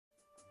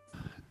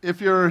If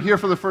you're here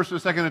for the first or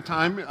second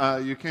time,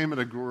 you came at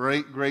a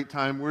great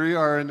time. We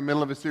are in the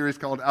middle of a series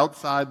called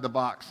Outside the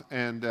Box,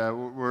 and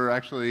we're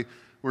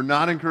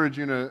not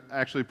encouraging you to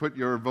actually put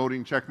your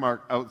voting check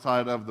mark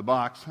outside of the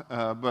box,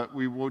 but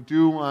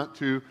do want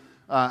to,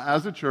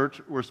 as a church,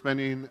 we're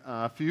spending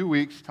a few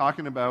weeks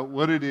talking about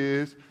what it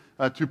is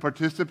to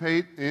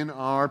participate in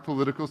our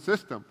political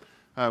system.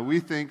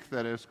 We think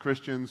that as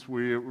Christians,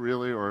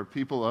 or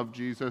people of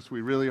Jesus,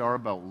 we really are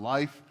about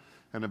life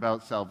and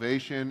about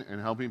salvation and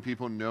helping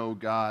people know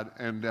God.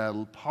 And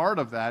part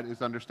of that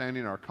is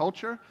understanding our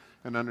culture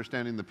and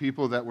understanding the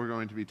people that we're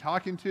going to be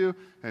talking to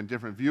and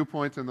different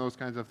viewpoints and those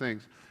kinds of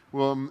things.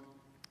 Well,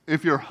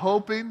 if you're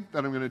hoping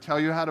that I'm going to tell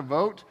you how to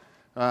vote,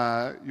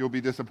 you'll be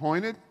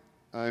disappointed.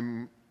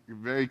 I'm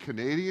very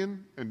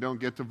Canadian and don't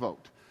get to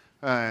vote.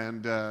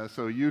 And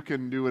so you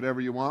can do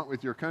whatever you want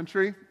with your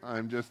country.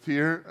 I'm just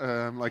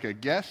here like a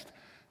guest,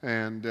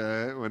 and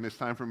when it's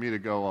time for me to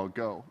go, I'll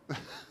go.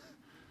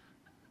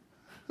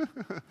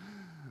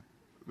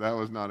 That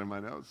was not in my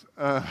notes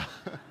because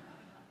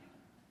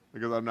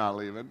I'm not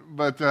leaving.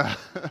 But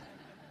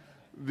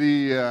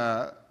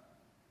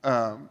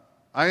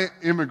I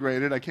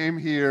immigrated. I came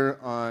here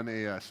on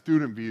a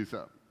student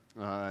visa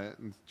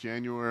in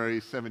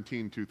January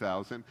 17,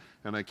 2000,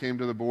 and I came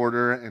to the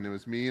border, and it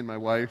was me and my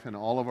wife and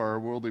all of our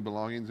worldly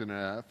belongings in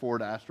a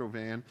Ford Astro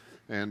van,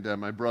 and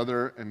my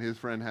brother and his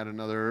friend had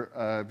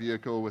another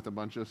vehicle with a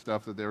bunch of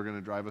stuff that they were going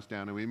to drive us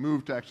down, and we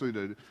moved actually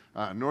to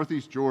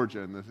northeast Georgia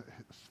in the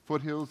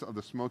foothills of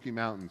the Smoky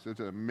Mountains. It's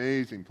an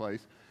amazing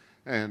place,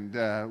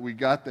 and we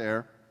got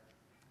there,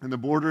 and the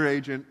border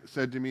agent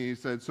said to me, he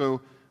said,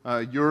 so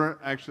I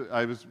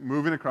was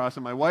moving across,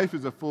 and my wife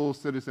is a full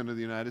citizen of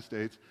the United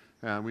States.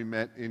 We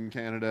met in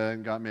Canada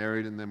and got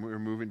married, and then we were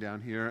moving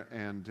down here,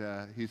 and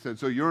he said,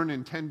 so you're an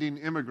intending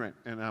immigrant?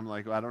 And I'm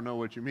like, well, I don't know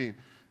what you mean.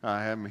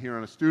 I'm here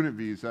on a student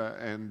visa,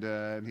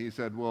 and he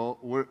said, well,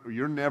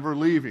 you're never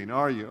leaving,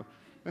 are you?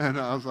 And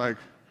I was like,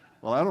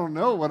 well, I don't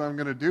know what I'm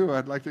going to do.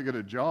 I'd like to get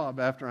a job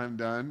after I'm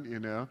done, you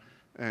know.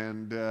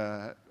 And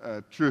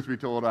truth be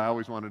told, I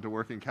always wanted to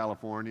work in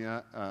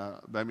California.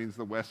 That means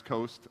the West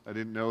Coast. I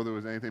didn't know there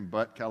was anything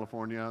but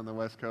California on the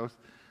West Coast.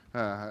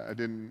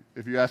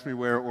 If you asked me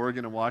where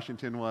Oregon and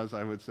Washington was,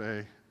 I would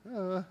say,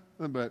 so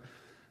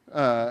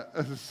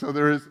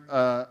there is,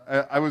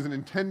 I was an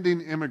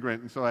intending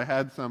immigrant, and so I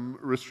had some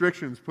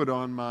restrictions put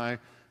on my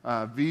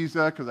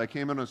visa because I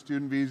came on a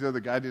student visa. The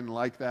guy didn't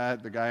like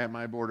that. The guy at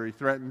my border, he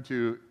threatened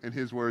to, in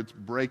his words,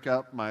 break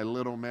up my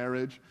little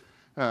marriage,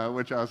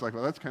 which I was like,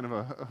 well, that's kind of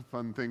a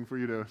fun thing for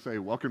you to say,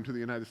 welcome to the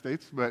United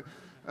States, but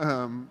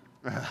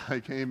I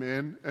came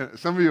in.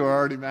 Some of you are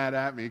already mad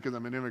at me because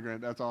I'm an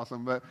immigrant. That's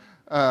awesome. But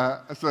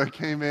so I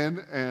came in,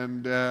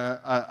 and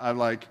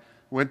I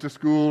went to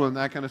school and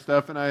that kind of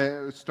stuff, and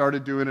I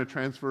started doing a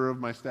transfer of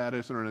my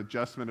status or an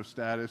adjustment of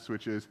status,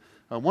 which is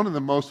one of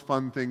the most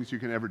fun things you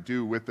can ever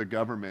do with the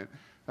government.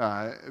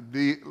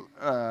 It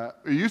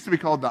used to be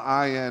called the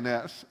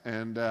INS,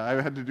 and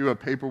I had to do a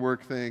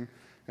paperwork thing.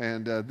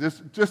 And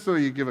this, just so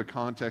you give a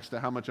context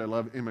to how much I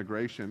love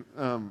immigration,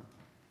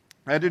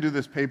 I had to do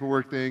this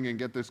paperwork thing and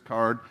get this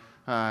card,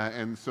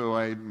 and so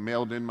I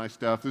mailed in my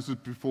stuff. This is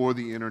before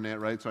the internet,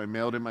 right? So I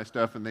mailed in my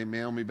stuff, and they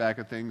mailed me back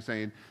a thing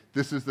saying,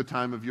 this is the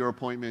time of your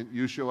appointment.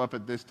 You show up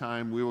at this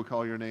time. We will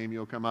call your name.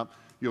 You'll come up.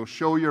 You'll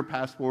show your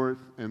passport,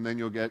 and then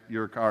you'll get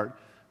your card.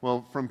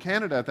 Well, from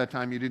Canada at that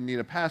time, you didn't need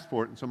a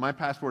passport, and so my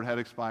passport had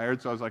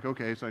expired, so I was like,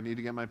 okay, so I need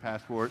to get my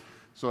passport.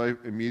 So I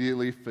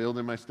immediately filled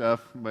in my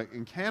stuff. But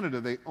in Canada,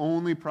 they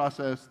only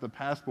process the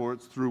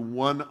passports through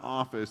one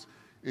office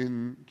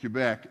in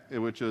Quebec,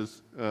 which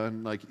is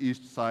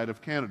east side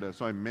of Canada.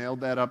 So I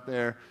mailed that up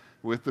there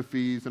with the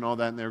fees and all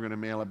that, and they were going to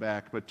mail it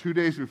back. But 2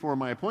 days before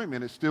my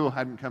appointment, it still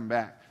hadn't come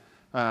back.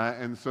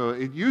 And so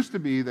it used to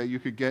be that you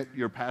could get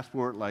your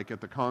passport like at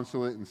the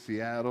consulate in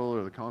Seattle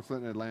or the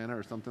consulate in Atlanta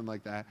or something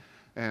like that.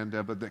 And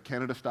but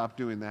Canada stopped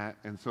doing that.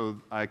 And so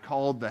I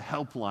called the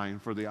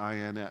helpline for the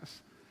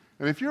INS.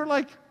 And if you're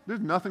like,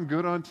 there's nothing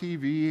good on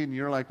TV, and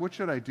you're like, what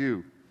should I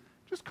do?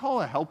 Just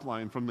call a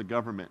helpline from the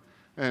government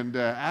and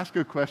ask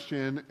a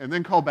question, and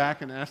then call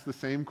back and ask the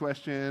same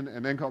question,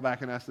 and then call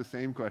back and ask the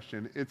same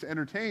question. It's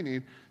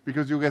entertaining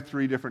because you'll get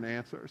 3 different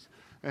answers.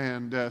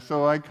 And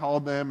so I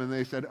called them, and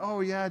they said,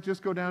 oh, yeah,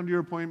 just go down to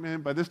your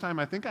appointment. By this time,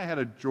 I think I had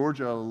a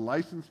Georgia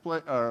license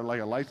plate, or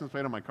like a license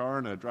plate on my car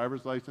and a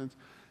driver's license.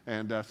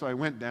 And so I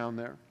went down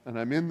there, and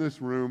I'm in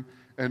this room.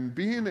 And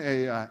being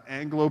a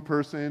Anglo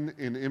person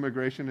in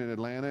immigration in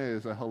Atlanta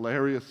is a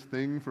hilarious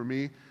thing for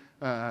me.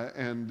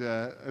 And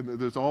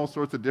there's all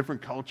sorts of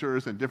different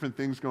cultures and different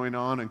things going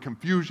on, and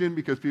confusion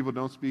because people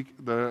don't speak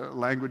the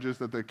languages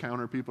that the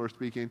counter people are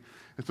speaking.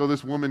 And so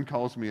this woman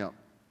calls me up,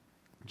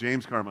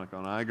 James Carmichael,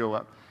 and I go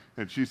up,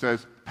 and she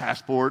says,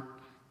 passport,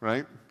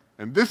 right?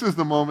 And this is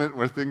the moment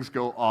where things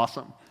go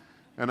awesome.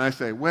 And I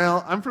say,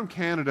 well, I'm from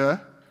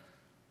Canada,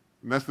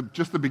 and that's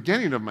just the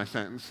beginning of my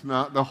sentence,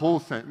 not the whole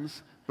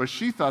sentence. But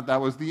she thought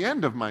that was the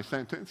end of my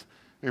sentence.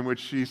 in which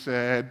she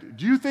said,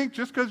 do you think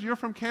just because you're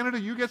from Canada,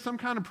 you get some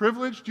kind of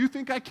privilege? Do you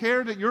think I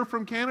care that you're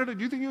from Canada?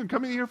 Do you think you can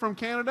come in here from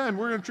Canada and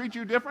we're going to treat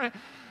you different?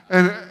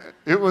 And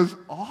it was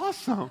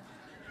awesome.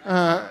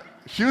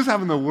 She was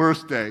having the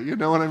worst day, you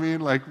know what I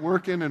mean? Like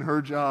working in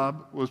her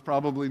job was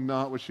probably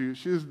not what she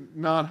was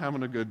not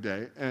having a good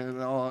day.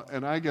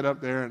 And I get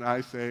up there and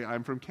I say,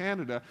 I'm from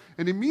Canada.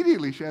 And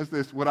immediately she has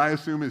this, what I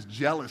assume is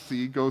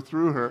jealousy, go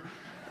through her.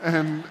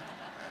 And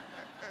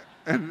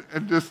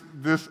just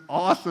this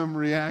awesome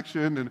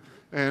reaction.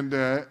 And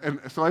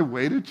so I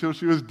waited till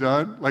she was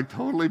done, like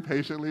totally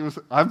patiently.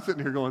 I'm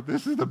sitting here going,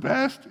 this is the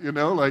best, you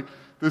know, like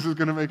this is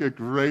going to make a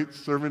great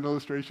sermon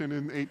illustration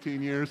in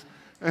 18 years.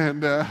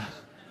 And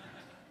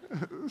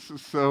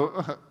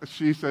so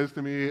she says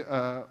to me,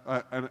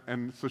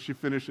 and so she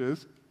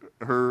finishes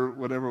her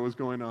whatever was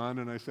going on,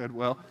 and I said,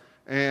 well,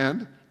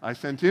 and I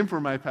sent in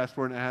for my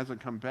passport and it hasn't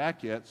come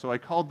back yet, so I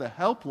called the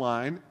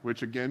helpline,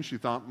 which again, she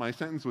thought my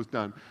sentence was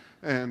done.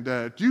 And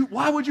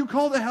why would you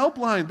call the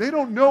helpline? They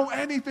don't know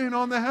anything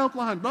on the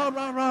helpline, blah,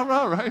 blah, blah,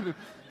 blah, right?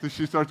 So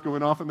she starts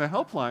going off on the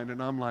helpline,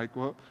 and I'm like,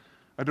 well,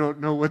 I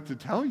don't know what to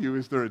tell you.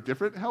 Is there a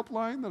different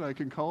helpline that I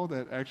can call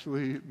that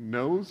actually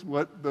knows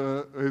what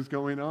is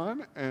going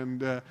on?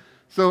 And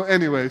so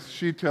anyways,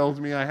 she tells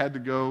me I had to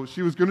go.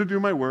 She was going to do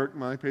my work,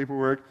 my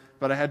paperwork,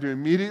 but I had to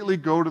immediately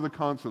go to the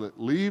consulate,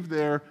 leave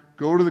there,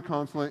 go to the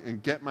consulate,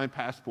 and get my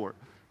passport,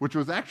 which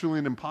was actually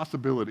an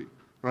impossibility,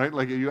 right?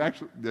 Like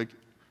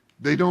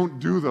they don't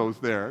do those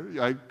there.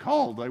 I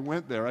called, I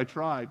went there, I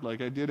tried,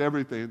 like I did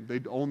everything. They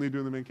only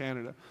do them in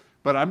Canada.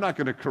 But I'm not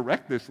going to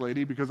correct this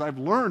lady because I've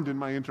learned in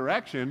my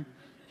interaction,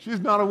 she's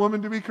not a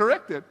woman to be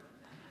corrected.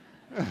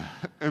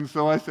 And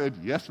so I said,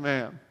 yes,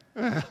 ma'am.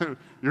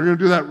 You're going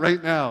to do that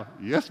right now.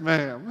 Yes,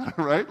 ma'am.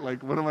 Right?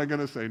 Like, what am I going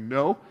to say?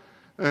 No.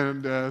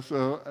 And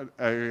so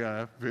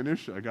I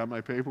finished. I got my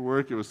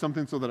paperwork. It was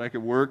something so that I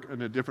could work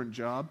in a different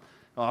job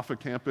off of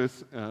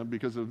campus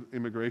because of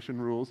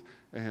immigration rules.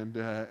 And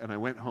I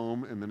went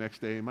home, and the next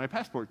day my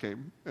passport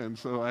came. And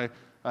so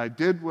I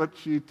did what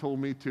she told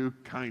me to,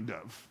 kind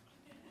of.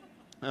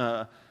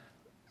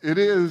 It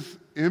is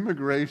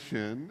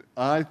immigration,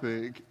 I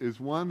think,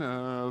 is one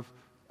of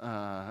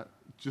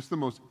just the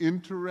most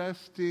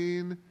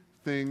interesting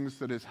things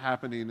that is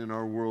happening in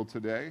our world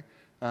today.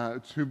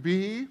 To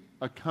be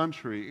a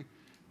country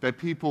that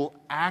people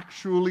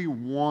actually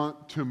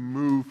want to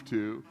move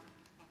to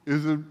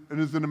is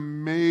an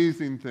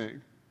amazing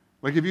thing.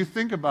 Like if you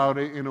think about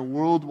it in a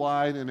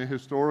worldwide, in a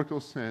historical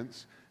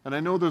sense, and I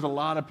know there's a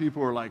lot of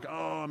people who are like,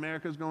 oh,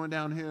 America's going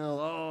downhill,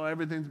 oh,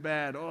 everything's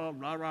bad, oh,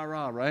 rah, rah,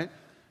 rah, right?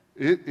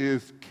 It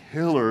is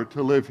killer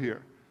to live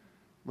here.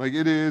 Like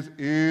it is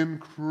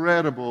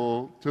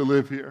incredible to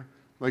live here.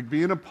 Like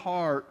being a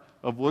part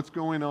of what's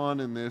going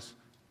on in this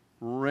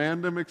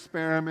random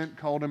experiment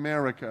called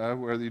America,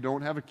 where you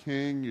don't have a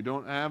king, you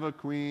don't have a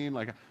queen,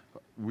 like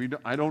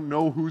I don't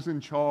know who's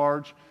in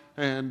charge,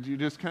 and you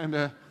just kind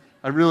of,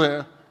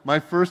 my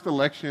first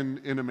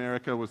election in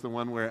America was the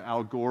one where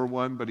Al Gore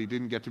won, but he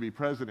didn't get to be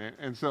president.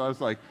 And so I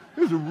was like,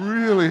 this is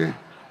really,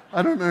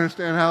 I don't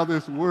understand how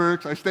this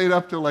works. I stayed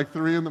up till like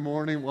 3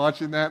 a.m.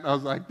 watching that, and I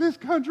was like, this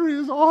country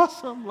is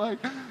awesome. Like,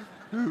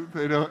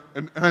 they don't,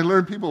 and I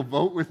learned people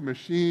vote with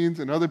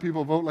machines, and other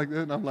people vote like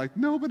that, and I'm like,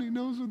 nobody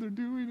knows what they're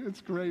doing. It's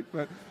great,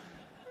 but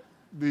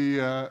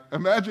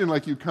imagine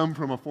like you come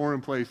from a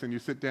foreign place and you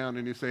sit down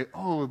and you say,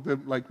 oh, the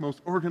like most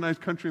organized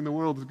country in the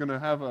world is going to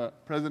have a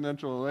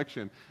presidential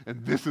election,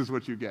 and this is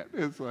what you get.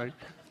 It's like,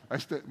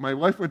 my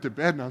wife went to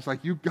bed and I was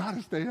like, you got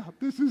to stay up.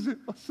 This is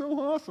so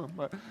awesome.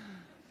 But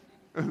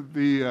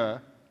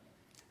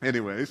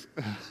anyways,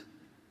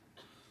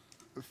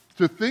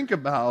 to think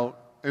about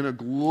in a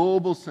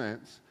global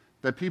sense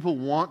that people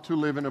want to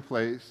live in a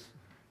place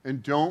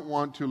and don't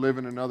want to live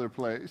in another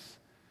place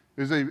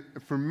is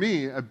for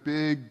me, a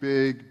big,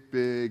 big,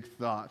 big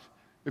thought.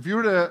 If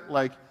you're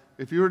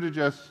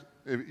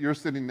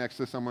sitting next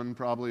to someone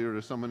probably, or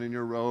to someone in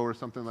your row or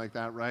something like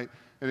that, right?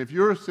 And if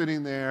you're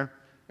sitting there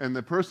and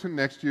the person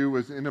next to you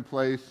was in a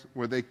place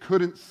where they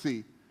couldn't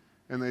see,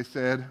 and they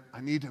said, I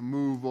need to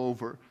move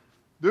over,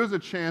 there's a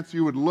chance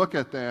you would look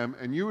at them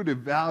and you would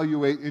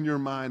evaluate in your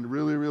mind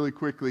really, really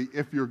quickly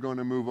if you're going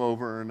to move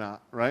over or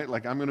not, right?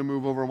 Like, I'm going to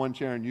move over one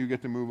chair and you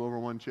get to move over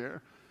one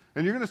chair.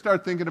 And you're going to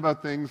start thinking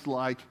about things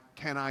like,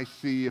 can I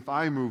see if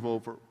I move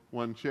over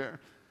one chair?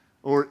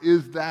 Or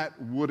is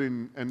that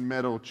wooden and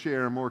metal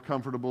chair more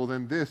comfortable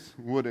than this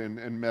wooden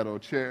and metal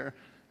chair?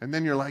 And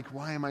then you're like,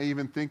 why am I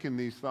even thinking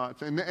these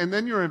thoughts? And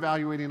then you're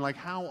evaluating, like,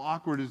 how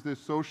awkward is this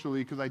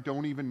socially because I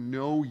don't even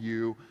know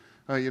you,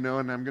 and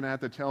I'm going to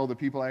have to tell the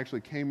people I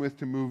actually came with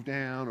to move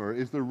down, or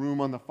is there room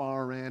on the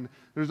far end?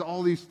 There's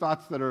all these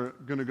thoughts that are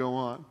going to go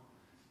on.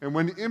 And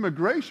when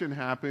immigration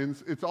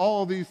happens, it's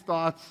all these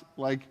thoughts,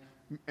 like,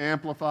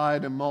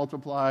 amplified and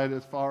multiplied,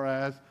 as far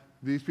as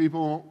these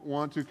people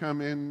want to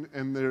come in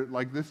and they're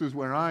like, this is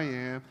where I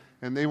am,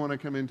 and they want to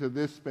come into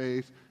this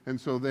space, and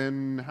so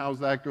then how's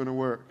that going to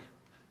work?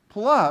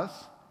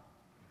 Plus,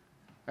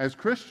 as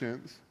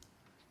Christians,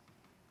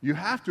 you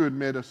have to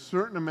admit a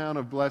certain amount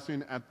of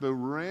blessing at the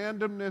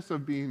randomness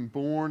of being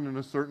born in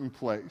a certain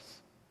place.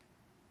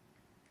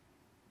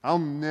 I'll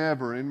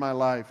never in my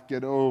life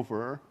get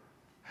over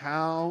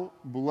how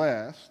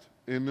blessed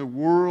in the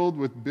world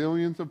with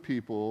billions of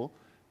people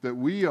that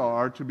we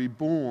are to be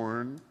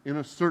born in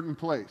a certain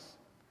place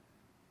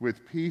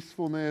with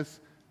peacefulness,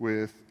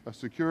 with a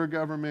secure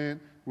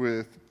government,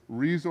 with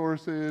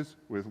resources,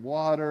 with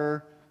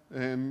water,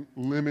 and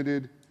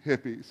limited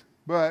hippies.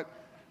 But,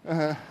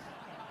 and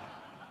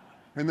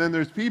then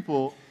there's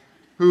people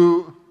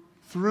who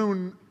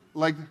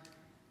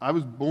I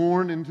was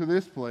born into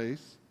this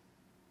place,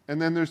 and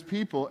then there's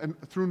people, and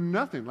through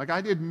nothing, like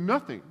I did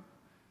nothing.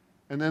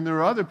 And then there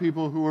are other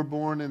people who were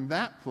born in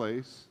that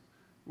place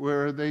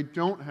where they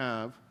don't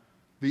have,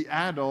 the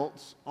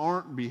adults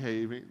aren't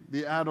behaving.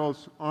 The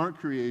adults aren't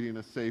creating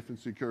a safe and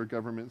secure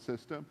government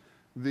system.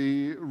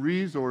 The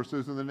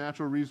resources and the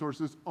natural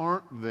resources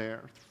aren't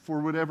there for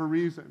whatever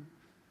reason.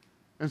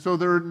 And so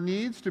there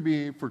needs to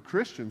be, for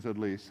Christians at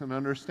least, an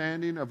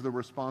understanding of the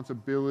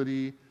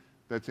responsibility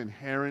that's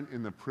inherent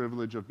in the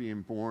privilege of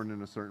being born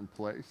in a certain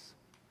place.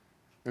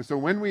 And so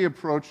when we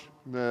approach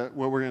what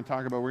we're going to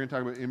talk about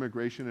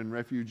immigration and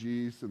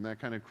refugees and that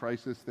kind of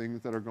crisis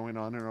things that are going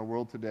on in our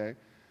world today.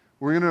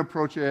 We're going to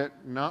approach it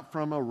not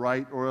from a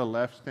right or a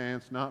left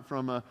stance, not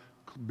from a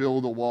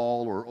build a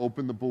wall or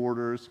open the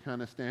borders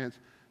kind of stance,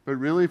 but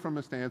really from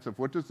a stance of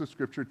what does the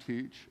Scripture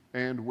teach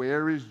and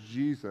where is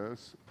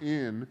Jesus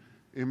in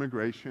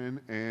immigration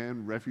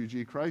and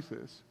refugee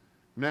crisis.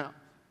 Now,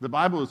 the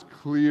Bible is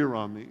clear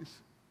on these.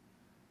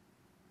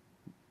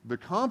 The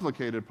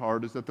complicated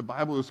part is that the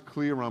Bible is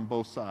clear on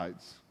both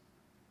sides.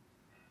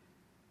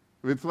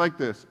 It's like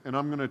this, and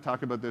I'm going to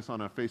talk about this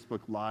on a Facebook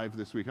Live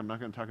this week. I'm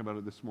not going to talk about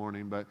it this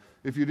morning, but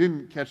if you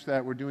didn't catch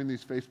that, we're doing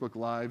these Facebook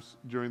Lives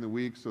during the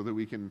week so that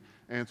we can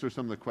answer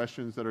some of the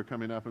questions that are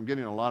coming up. I'm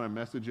getting a lot of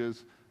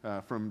messages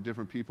from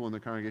different people in the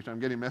congregation. I'm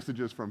getting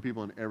messages from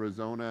people in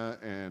Arizona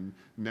and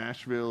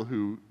Nashville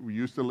who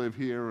used to live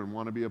here and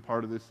want to be a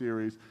part of this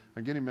series.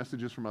 I'm getting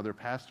messages from other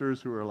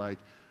pastors who are like,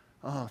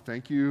 oh,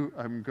 thank you.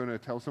 I'm going to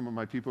tell some of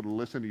my people to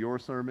listen to your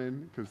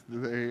sermon because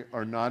they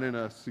are not in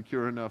a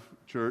secure enough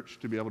church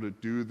to be able to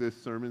do this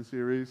sermon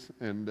series.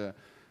 And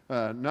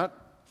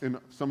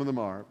some of them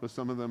are, but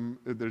some of them,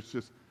 there's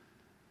just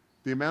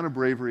the amount of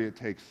bravery it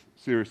takes,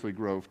 seriously,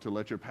 Grove, to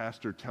let your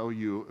pastor tell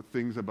you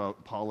things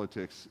about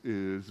politics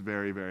is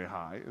very, very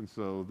high. And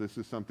so this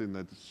is something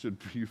that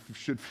you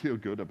should feel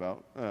good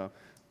about.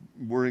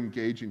 We're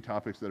engaging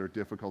topics that are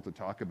difficult to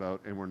talk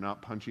about, and we're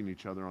not punching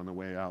each other on the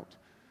way out.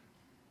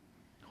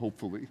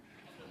 Hopefully.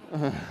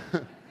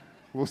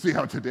 We'll see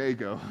how today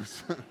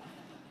goes.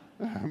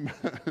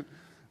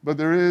 But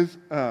there is,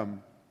 we're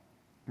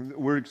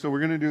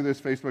going to do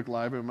this Facebook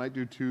Live, and we might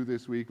do 2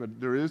 this week,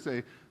 but there is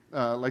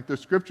like the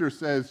Scripture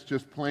says,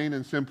 just plain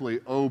and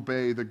simply,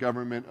 obey the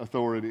government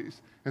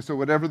authorities. And so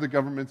whatever the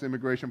government's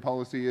immigration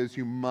policy is,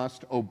 you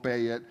must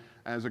obey it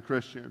as a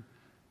Christian.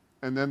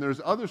 And then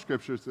there's other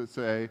Scriptures that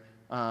say,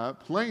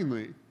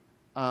 plainly,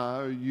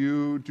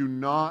 you do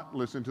not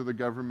listen to the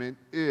government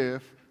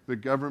if the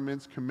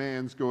government's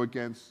commands go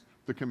against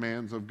the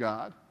commands of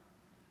God.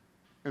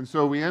 And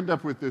so we end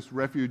up with this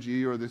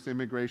refugee or this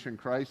immigration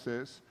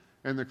crisis,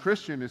 and the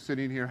Christian is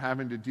sitting here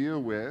having to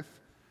deal with,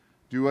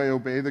 do I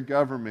obey the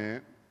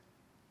government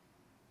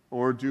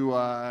or do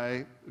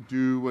I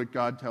do what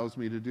God tells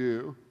me to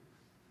do?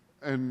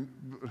 And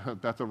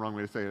that's the wrong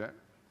way to say that.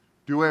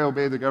 Do I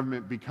obey the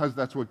government because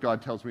that's what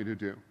God tells me to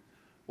do?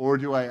 Or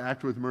do I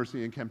act with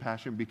mercy and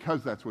compassion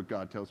because that's what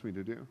God tells me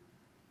to do?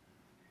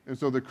 And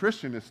so the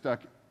Christian is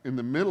stuck in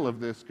the middle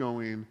of this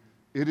going,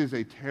 it is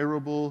a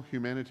terrible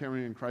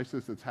humanitarian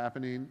crisis that's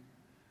happening,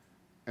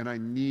 and I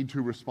need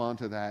to respond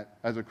to that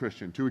as a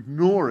Christian. To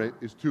ignore it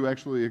is to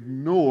actually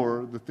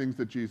ignore the things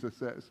that Jesus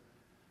says.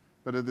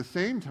 But at the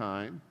same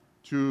time,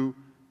 to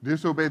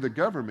disobey the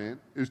government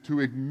is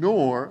to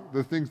ignore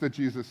the things that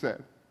Jesus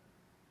said.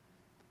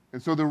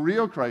 And so the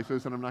real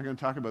crisis, and I'm not going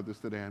to talk about this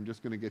today, I'm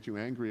just going to get you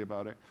angry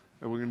about it,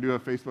 and we're going to do a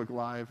Facebook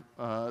Live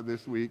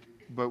this week,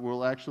 but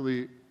we'll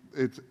actually,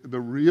 it's the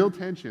real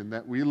tension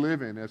that we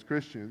live in as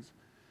Christians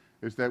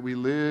is that we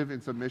live in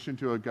submission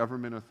to a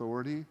government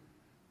authority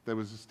that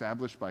was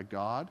established by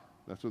God.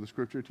 That's what the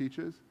Scripture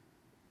teaches.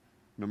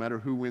 No matter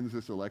who wins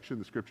this election,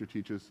 the Scripture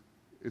teaches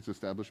it's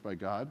established by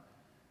God.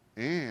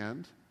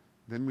 And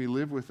then we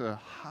live with a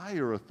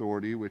higher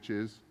authority, which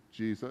is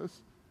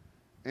Jesus.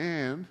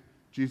 And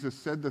Jesus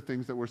said the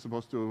things that we're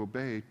supposed to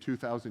obey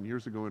 2,000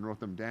 years ago and wrote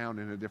them down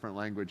in a different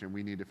language, and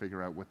we need to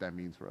figure out what that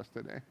means for us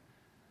today.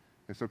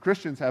 And so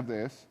Christians have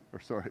this,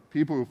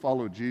 people who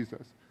follow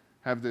Jesus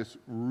have this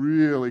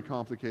really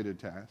complicated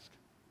task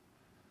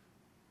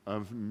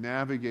of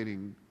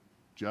navigating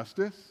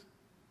justice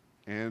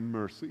and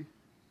mercy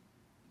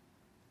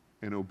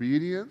and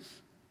obedience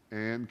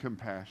and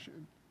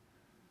compassion.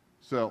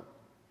 So,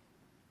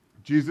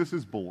 Jesus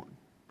is born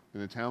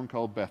in a town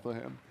called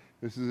Bethlehem.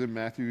 This is in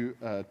Matthew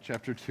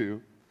chapter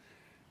 2.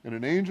 And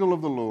an angel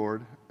of the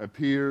Lord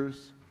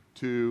appears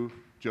to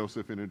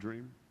Joseph in a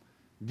dream.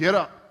 Get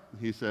up,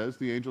 he says,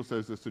 the angel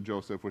says this to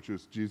Joseph, which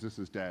was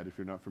Jesus' dad, if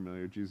you're not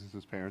familiar.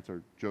 Jesus' parents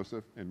are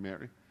Joseph and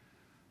Mary.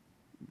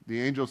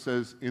 The angel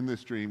says in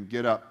this dream,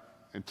 get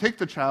up and take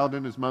the child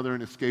and his mother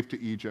and escape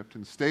to Egypt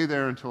and stay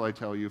there until I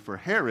tell you, for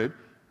Herod,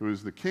 who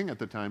was the king at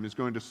the time, is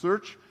going to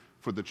search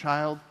for the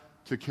child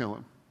to kill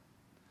him.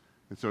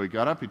 And so he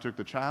got up, he took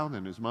the child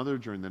and his mother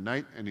during the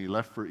night, and he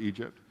left for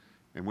Egypt,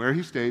 and where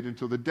he stayed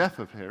until the death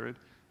of Herod.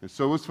 And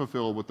so was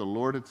fulfilled what the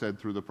Lord had said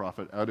through the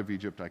prophet, out of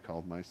Egypt I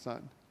called my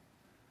son.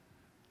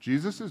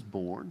 Jesus is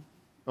born.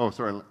 Oh,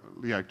 sorry,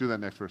 yeah, do that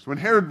next verse. When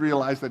Herod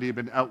realized that he had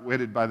been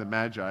outwitted by the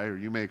Magi, or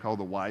you may call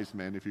the wise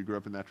men if you grew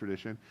up in that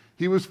tradition,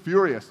 he was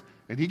furious,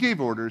 and he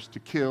gave orders to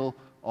kill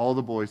all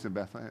the boys in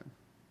Bethlehem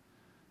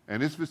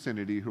and its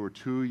vicinity who were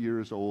 2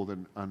 years old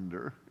and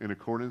under, in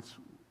accordance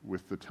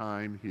with the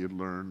time he had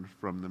learned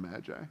from the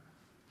Magi.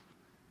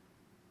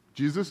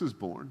 Jesus is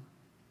born,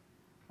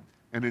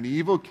 and an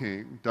evil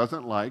king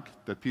doesn't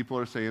like that people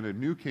are saying a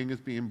new king is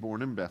being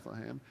born in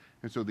Bethlehem,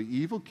 and so the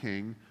evil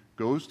king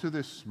goes to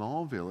this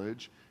small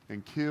village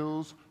and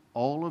kills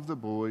all of the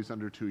boys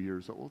under 2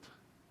 years old,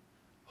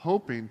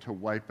 hoping to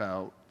wipe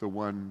out the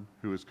one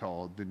who is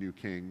called the new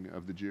king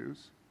of the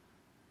Jews,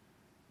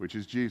 which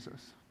is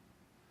Jesus.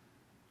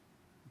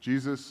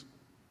 Jesus,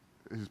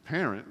 his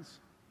parents,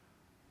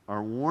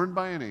 are warned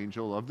by an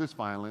angel of this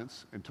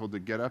violence and told to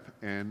get up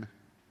and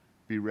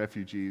be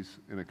refugees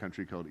in a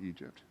country called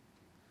Egypt.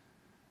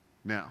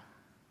 Now,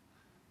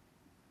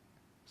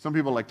 some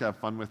people like to have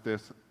fun with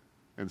this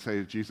and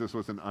say Jesus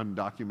was an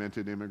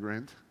undocumented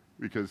immigrant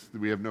because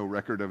we have no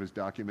record of his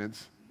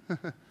documents.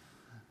 But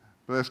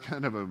that's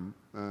kind of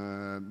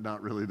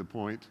not really the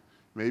point.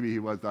 Maybe he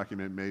was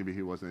documented, maybe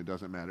he wasn't, it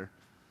doesn't matter.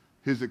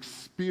 His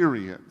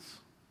experience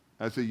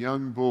as a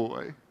young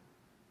boy,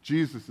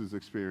 Jesus'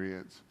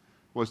 experience,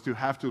 was to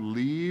have to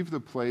leave the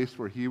place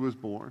where he was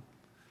born.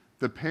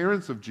 The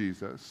parents of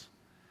Jesus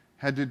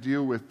had to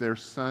deal with their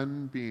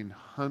son being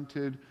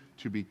hunted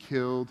to be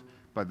killed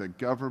by the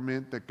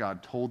government that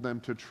God told them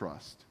to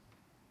trust.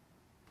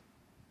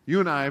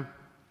 You and I,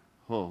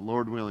 oh,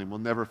 Lord willing, will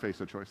never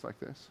face a choice like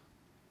this.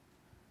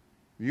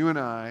 You and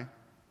I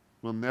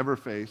will never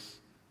face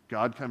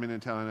God coming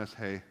and telling us,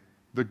 hey,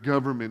 the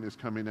government is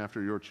coming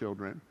after your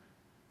children,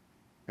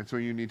 and so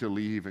you need to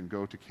leave and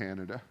go to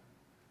Canada.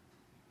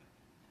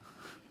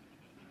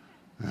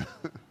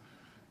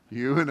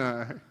 You and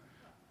I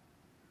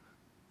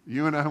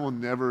will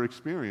never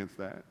experience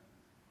that.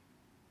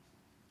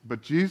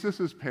 But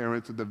Jesus'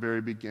 parents at the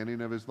very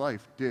beginning of his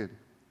life did.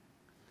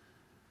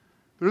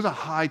 There's a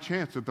high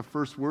chance that the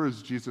first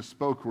words Jesus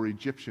spoke were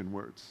Egyptian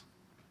words.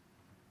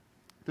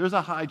 There's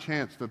a high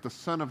chance that the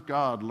Son of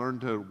God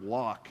learned to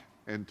walk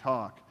and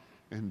talk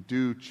and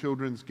do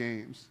children's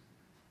games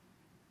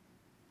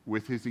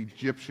with his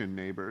Egyptian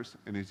neighbors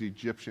and his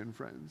Egyptian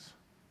friends.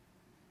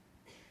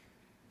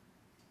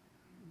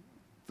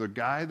 The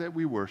guy that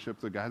we worship,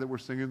 the guy that we're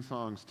singing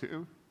songs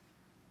to,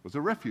 was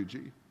a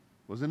refugee,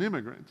 was an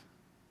immigrant.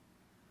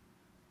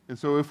 And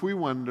so if we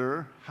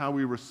wonder how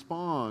we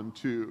respond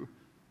to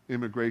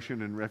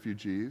immigration and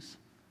refugees,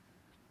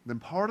 then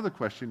part of the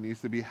question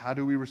needs to be, how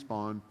do we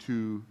respond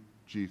to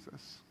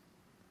Jesus?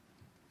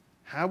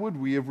 How would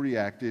we have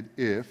reacted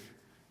if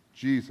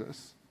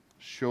Jesus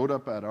showed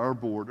up at our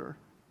border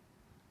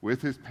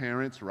with his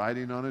parents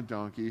riding on a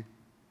donkey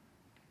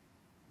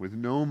with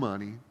no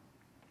money?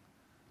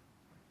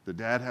 The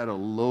dad had a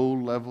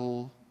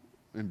low-level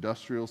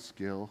industrial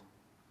skill,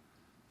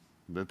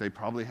 that they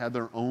probably had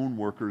their own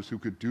workers who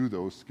could do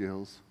those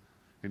skills,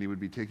 and he would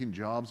be taking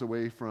jobs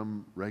away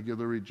from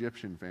regular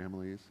Egyptian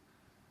families,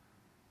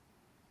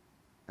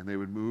 and they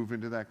would move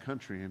into that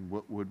country, and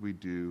what would we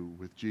do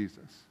with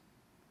Jesus?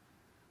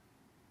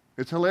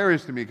 It's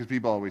hilarious to me because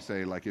people always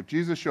say, like, if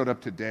Jesus showed up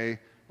today,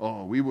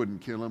 oh, we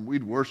wouldn't kill him,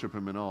 we'd worship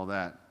him and all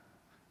that.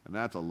 And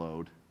that's a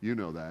load. You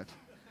know that.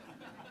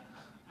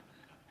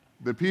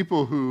 The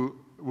people who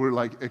were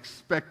like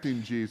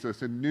expecting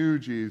Jesus and knew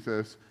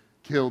Jesus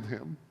killed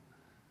him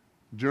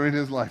during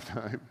his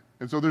lifetime.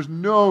 And so there's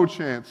no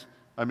chance.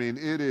 I mean,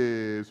 it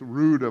is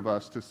rude of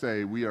us to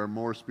say we are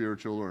more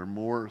spiritual or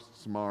more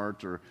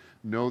smart or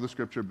know the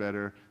scripture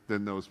better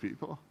than those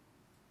people.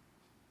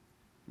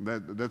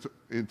 That's,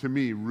 to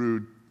me,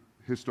 rude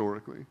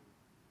historically.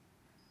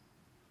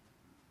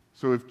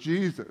 So if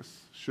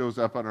Jesus shows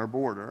up on our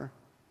border,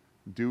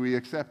 do we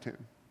accept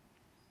him?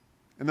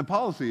 And the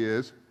policy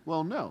is,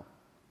 well, no.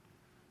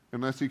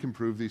 Unless he can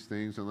prove these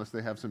things, unless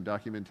they have some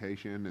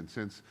documentation, and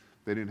since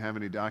they didn't have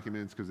any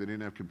documents because they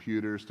didn't have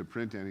computers to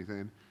print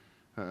anything,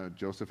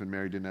 Joseph and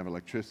Mary didn't have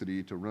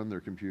electricity to run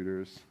their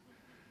computers,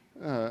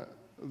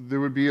 there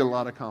would be a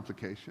lot of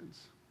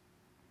complications.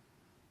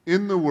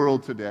 In the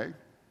world today,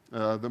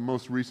 the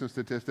most recent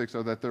statistics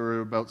are that there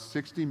are about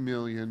 60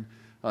 million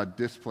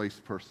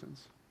displaced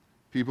persons,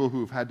 people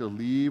who've had to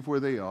leave where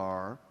they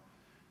are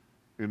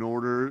in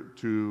order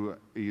to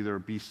either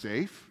be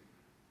safe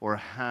or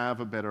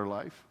have a better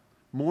life,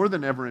 more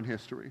than ever in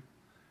history.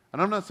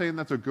 And I'm not saying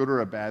that's a good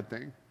or a bad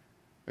thing.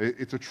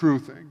 It's a true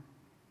thing.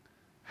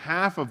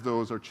 Half of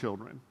those are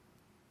children.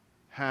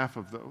 Half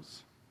of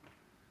those.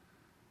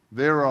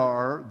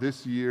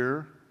 This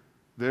year,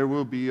 there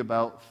will be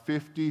about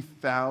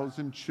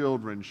 50,000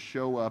 children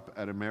show up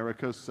at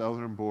America's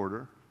southern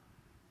border,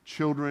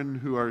 children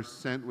who are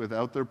sent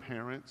without their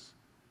parents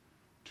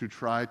to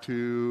try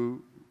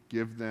to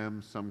give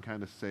them some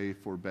kind of safe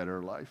or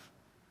better life.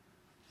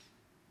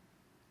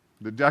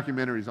 The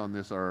documentaries on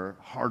this are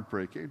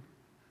heartbreaking.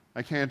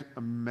 I can't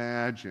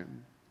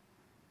imagine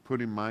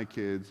putting my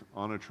kids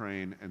on a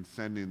train and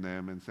sending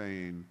them and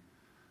saying,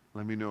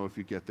 let me know if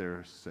you get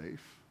there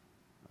safe.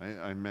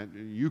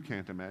 You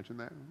can't imagine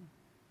that.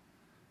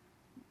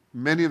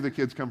 Many of the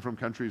kids come from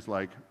countries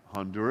like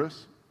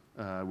Honduras,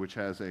 which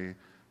has a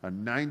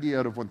 90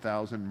 out of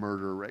 1,000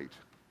 murder rate,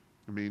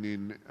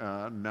 meaning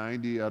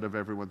 90 out of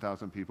every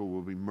 1,000 people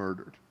will be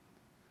murdered.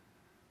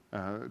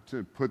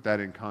 To put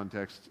that in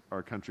context,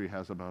 our country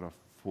has about a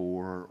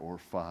 4 or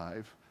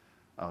 5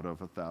 out of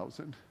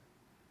 1,000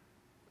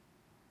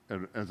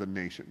 as a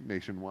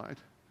nationwide.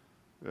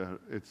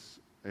 It's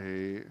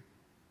a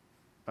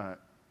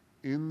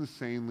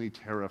insanely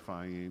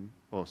terrifying.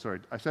 Oh, sorry,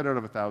 I said out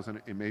of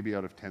 1,000. It may be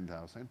out of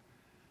 10,000.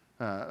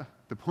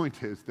 The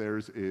point is,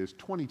 theirs is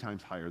 20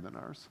 times higher than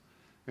ours.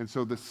 And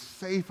so the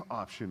safe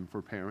option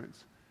for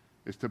parents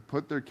is to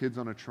put their kids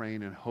on a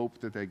train and hope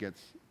that they get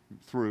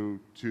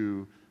through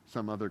to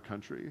some other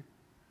country.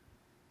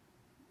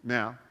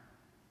 Now,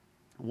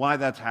 why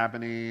that's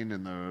happening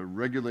and the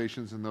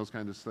regulations and those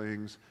kinds of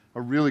things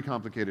are really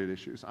complicated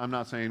issues. I'm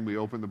not saying we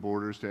open the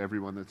borders to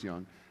everyone that's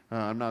young.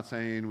 I'm not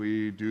saying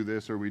we do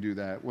this or we do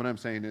that. What I'm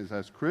saying is,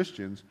 as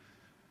Christians,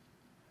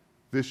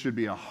 this should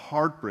be a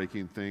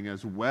heartbreaking thing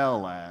as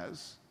well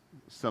as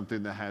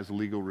something that has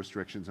legal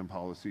restrictions and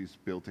policies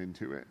built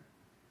into it.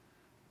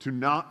 To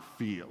not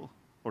feel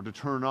or to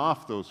turn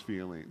off those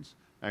feelings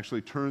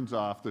actually turns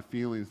off the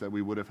feelings that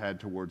we would have had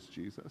towards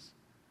Jesus.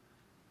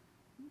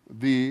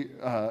 There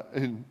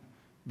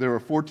are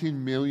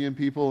 14 million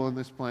people on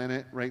this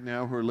planet right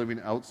now who are living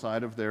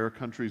outside of their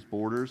country's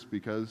borders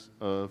because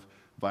of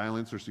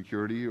violence or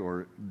security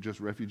or just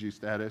refugee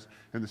status.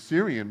 And the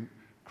Syrian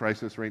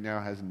crisis right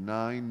now has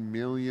 9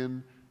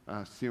 million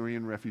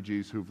Syrian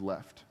refugees who've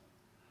left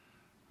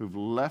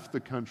the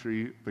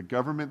country, the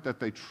government that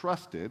they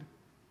trusted.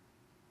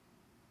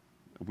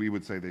 We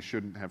would say they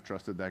shouldn't have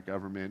trusted that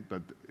government,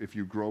 but if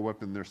you grow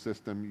up in their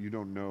system, you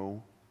don't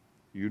know,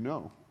 you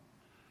know.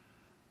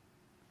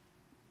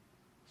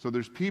 So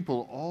there's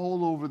people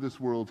all over this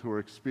world who are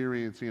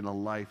experiencing a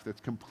life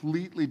that's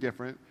completely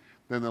different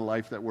than the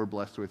life that we're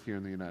blessed with here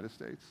in the United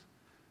States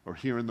or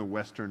here in the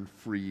Western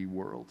free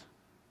world.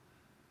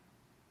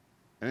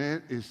 And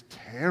it is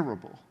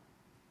terrible.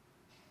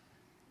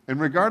 And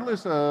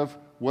regardless of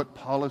what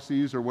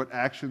policies or what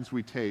actions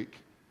we take,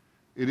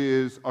 it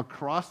is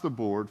across the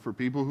board for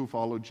people who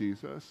follow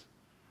Jesus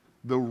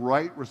the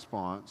right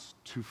response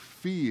to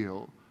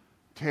feel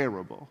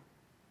terrible.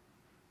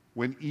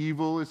 When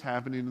evil is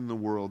happening in the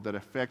world that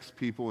affects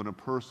people in a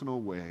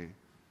personal way,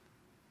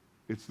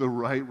 it's the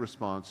right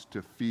response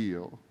to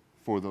feel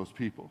for those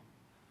people.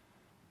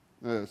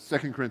 2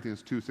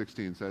 Corinthians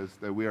 2:16 says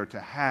that we are to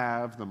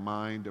have the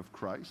mind of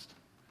Christ.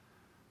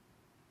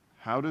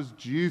 How does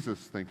Jesus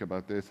think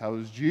about this? How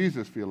does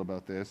Jesus feel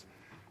about this?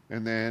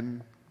 And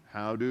then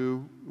how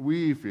do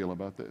we feel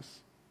about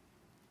this?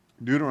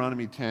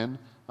 Deuteronomy 10,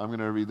 I'm going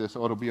to read this.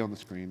 Oh, it'll be on the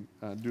screen.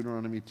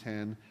 Deuteronomy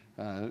 10,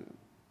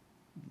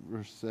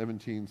 verse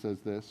 17 says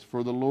this: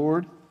 For the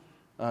Lord,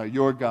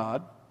 your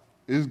God,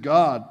 is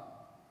God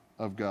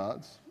of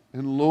gods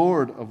and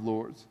Lord of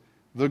lords,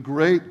 the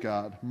great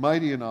God,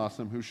 mighty and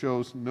awesome, who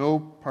shows no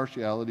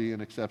partiality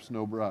and accepts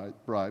no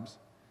bribes.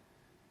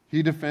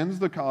 He defends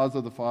the cause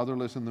of the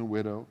fatherless and the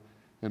widow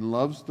and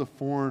loves the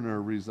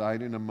foreigner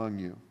residing among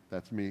you.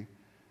 That's me.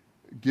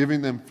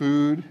 Giving them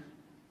food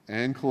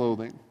and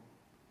clothing.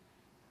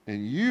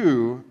 And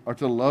you are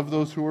to love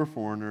those who are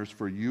foreigners,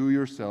 for you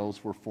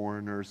yourselves were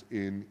foreigners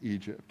in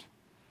Egypt.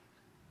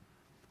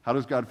 How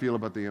does God feel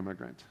about the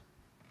immigrant?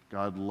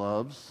 God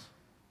loves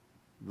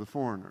the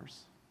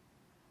foreigners.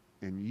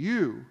 And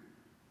you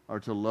are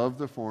to love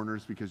the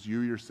foreigners because you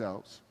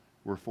yourselves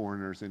were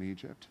foreigners in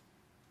Egypt.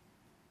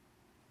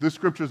 This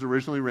scripture is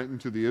originally written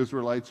to the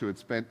Israelites who had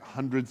spent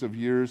hundreds of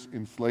years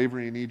in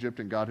slavery in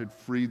Egypt, and God had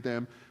freed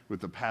them with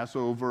the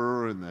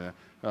Passover and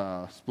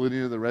the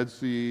splitting of the Red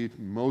Sea,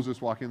 Moses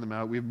walking them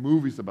out. We have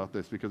movies about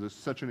this because it's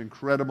such an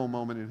incredible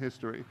moment in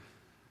history.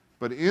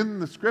 But in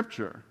the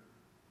scripture,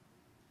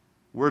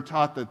 we're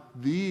taught that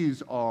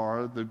these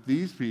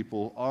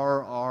people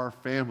are our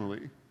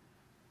family.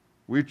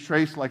 We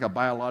trace like a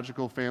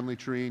biological family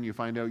tree, and you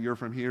find out you're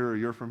from here or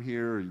you're from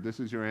here, or this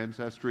is your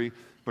ancestry.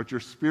 But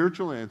your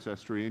spiritual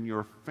ancestry and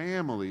your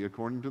family,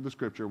 according to the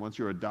scripture, once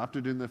you're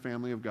adopted in the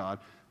family of God,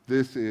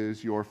 this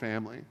is your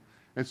family.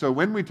 And so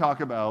when we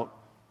talk about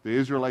the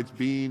Israelites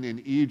being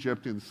in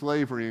Egypt in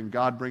slavery and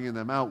God bringing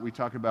them out, we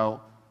talk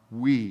about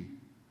we.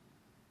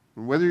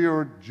 And whether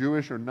you're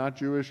Jewish or not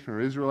Jewish, or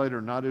Israelite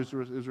or not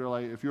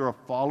Israelite, if you're a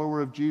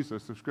follower of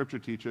Jesus, the scripture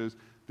teaches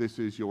this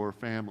is your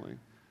family.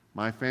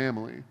 My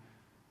family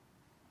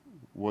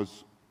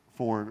was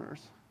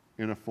foreigners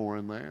in a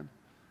foreign land.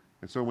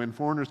 And so when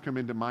foreigners come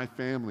into my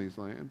family's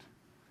land,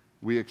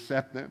 we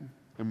accept them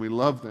and we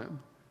love them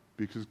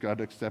because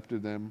God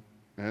accepted them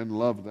and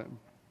loved them.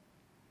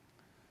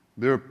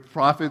 There are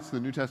prophets, the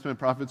New Testament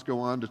prophets go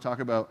on to talk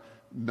about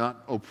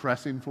not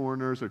oppressing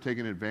foreigners or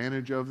taking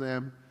advantage of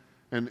them,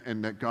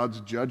 and that God's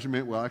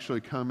judgment will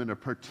actually come in a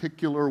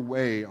particular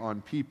way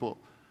on people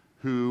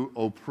who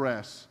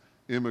oppress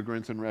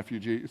immigrants and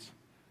refugees.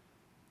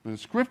 And the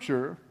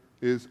Scripture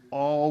is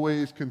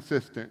always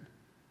consistent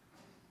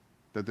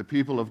that the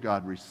people of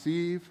God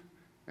receive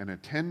and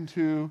attend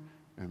to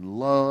and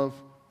love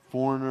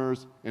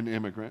foreigners and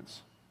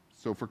immigrants.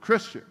 So for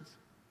Christians,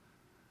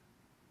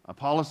 a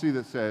policy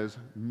that says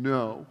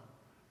no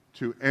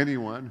to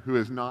anyone who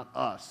is not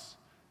us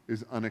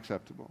is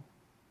unacceptable.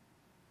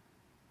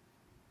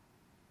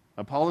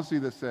 A policy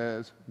that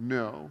says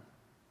no,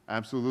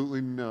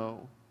 absolutely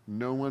no,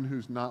 no one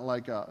who's not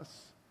like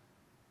us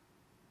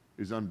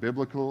is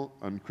unbiblical,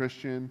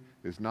 unchristian,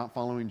 is not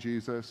following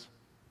Jesus,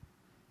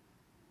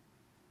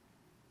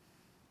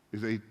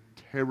 is a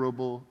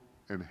terrible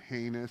and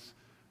heinous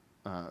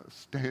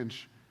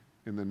stench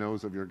in the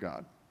nose of your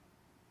God.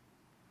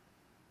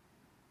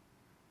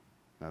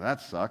 Now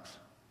that sucks.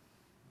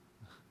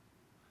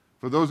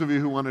 For those of you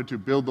who wanted to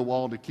build the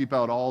wall to keep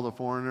out all the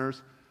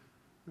foreigners,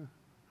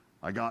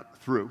 I got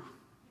through.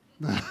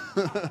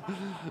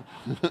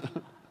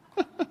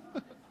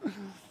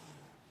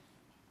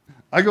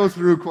 I go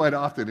through quite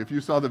often. If you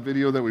saw the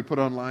video that we put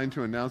online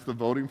to announce the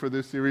voting for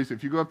this series,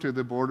 if you go up to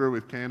the border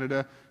with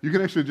Canada, you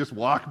can actually just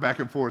walk back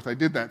and forth. I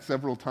did that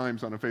several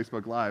times on a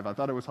Facebook Live. I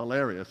thought it was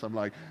hilarious. I'm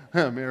like,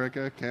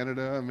 America,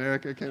 Canada,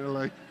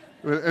 like,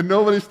 and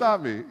nobody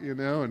stopped me, you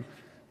know. And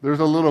there's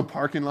a little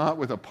parking lot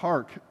with a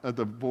park at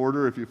the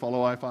border if you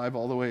follow I-5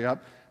 all the way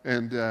up.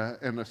 And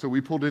so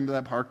we pulled into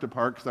that park to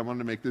park because I wanted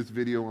to make this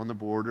video on the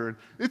border. And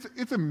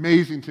it's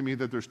amazing to me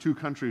that there's two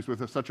countries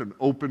with such an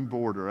open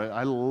border.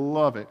 I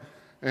love it.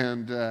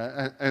 And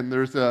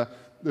there's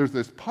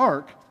this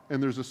park,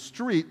 and there's a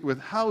street with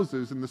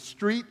houses, and the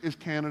street is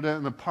Canada,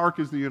 and the park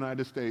is the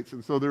United States.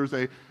 And so there's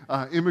a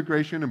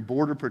immigration and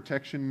border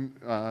protection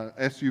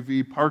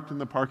SUV parked in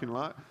the parking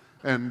lot,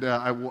 and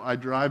I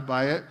drive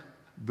by it.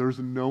 There's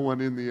no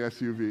one in the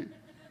SUV.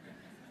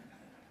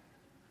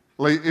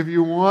 Like, if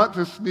you want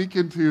to sneak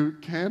into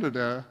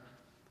Canada,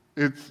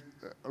 it's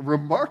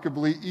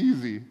remarkably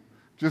easy.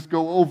 Just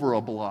go over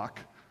a block.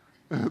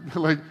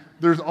 Like,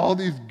 there's all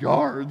these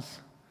guards,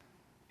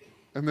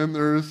 and then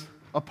there's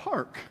a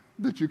park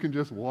that you can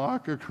just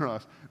walk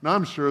across. Now,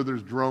 I'm sure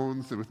there's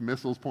drones with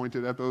missiles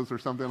pointed at those or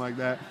something like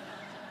that.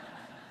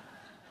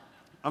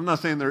 I'm not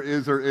saying there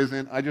is or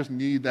isn't. I just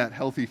need that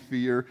healthy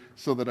fear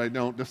so that I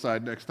don't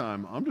decide next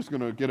time, I'm just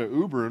going to get an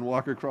Uber and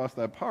walk across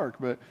that park.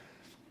 But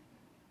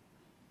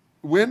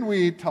when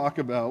we talk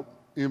about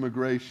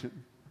immigration,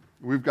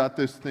 we've got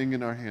this thing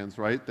in our hands,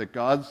 right? That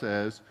God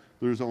says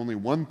there's only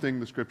one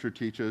thing the Scripture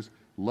teaches: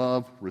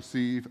 love,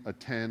 receive,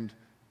 attend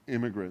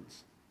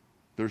immigrants.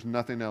 There's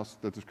nothing else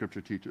that the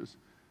Scripture teaches.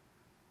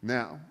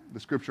 Now,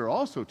 the Scripture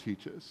also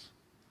teaches,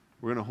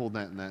 we're going to hold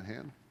that in that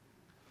hand,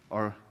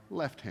 our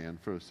left hand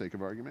for the sake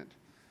of argument.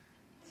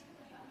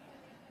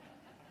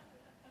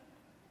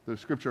 The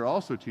Scripture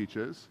also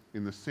teaches,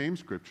 in the same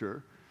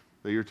Scripture,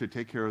 that you're to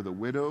take care of the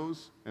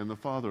widows and the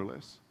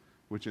fatherless,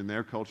 which in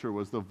their culture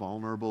was the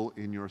vulnerable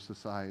in your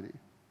society.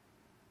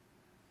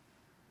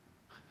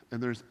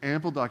 And there's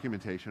ample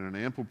documentation and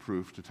ample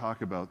proof to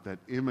talk about that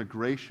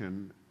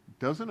immigration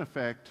doesn't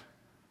affect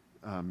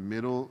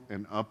middle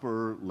and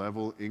upper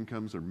level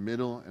incomes or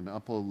middle and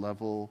upper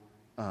level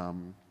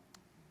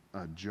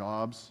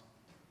jobs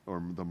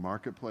or the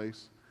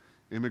marketplace.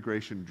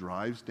 Immigration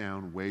drives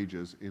down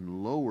wages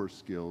in lower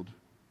skilled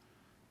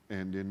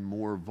and in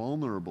more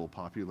vulnerable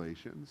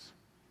populations.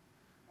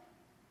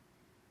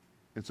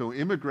 And so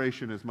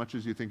immigration, as much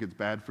as you think it's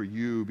bad for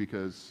you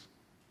because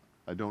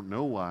I don't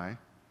know why,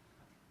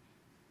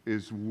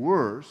 is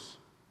worse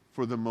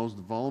for the most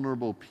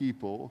vulnerable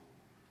people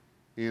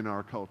in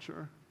our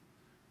culture,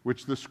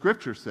 which the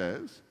Scripture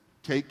says,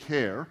 take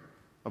care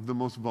of the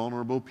most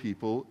vulnerable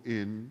people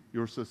in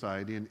your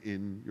society and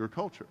in your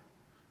culture.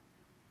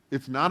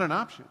 It's not an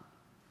option.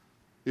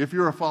 If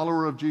you're a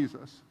follower of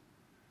Jesus,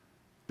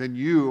 then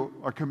you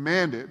are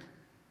commanded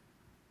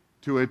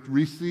to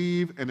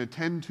receive and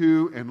attend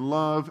to and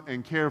love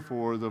and care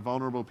for the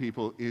vulnerable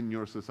people in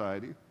your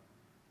society.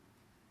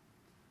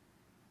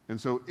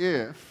 And so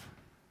if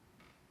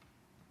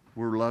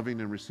we're loving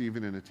and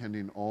receiving and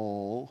attending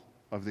all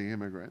of the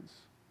immigrants,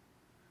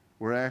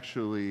 we're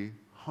actually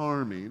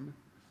harming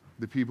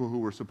the people who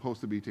we're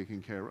supposed to be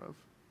taking care of.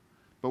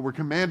 But we're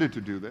commanded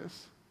to do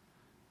this,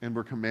 and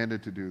we're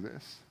commanded to do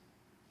this.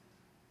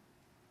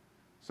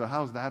 So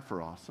how's that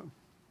for awesome?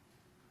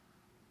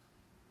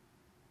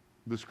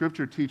 The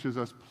Scripture teaches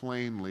us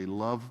plainly,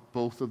 love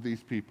both of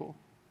these people,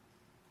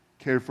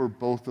 care for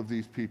both of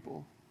these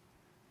people,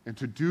 and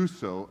to do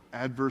so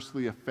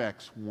adversely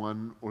affects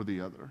one or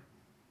the other.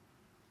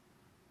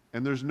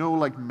 And there's no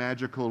like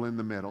magical in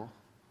the middle.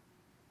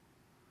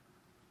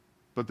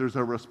 But there's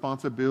a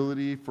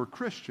responsibility for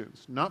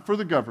Christians, not for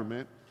the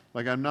government,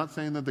 Like, I'm not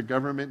saying that the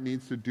government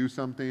needs to do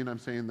something. I'm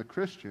saying the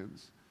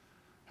Christians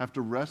have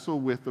to wrestle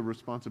with the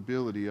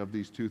responsibility of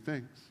these two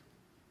things.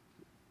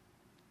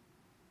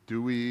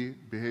 Do we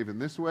behave in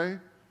this way?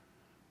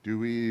 Do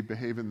we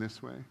behave in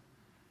this way?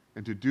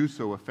 And to do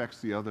so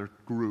affects the other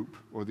group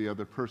or the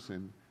other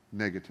person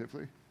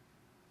negatively.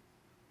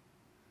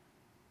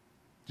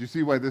 Do you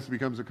see why this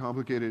becomes a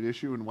complicated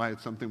issue and why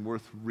it's something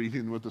worth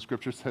reading what the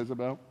Scripture says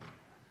about?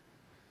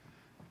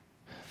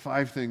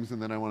 5 things,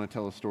 and then I want to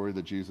tell a story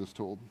that Jesus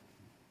told.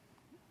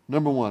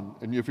 Number 1,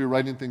 and if you're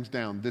writing things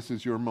down, this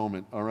is your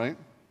moment, all right?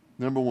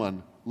 Number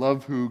 1,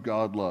 love who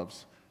God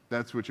loves.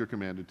 That's what you're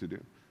commanded to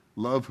do.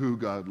 Love who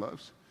God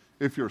loves.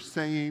 If you're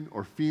saying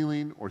or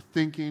feeling or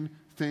thinking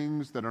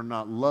things that are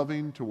not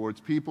loving towards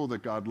people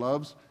that God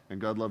loves,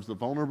 and God loves the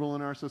vulnerable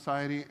in our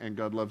society, and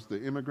God loves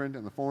the immigrant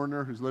and the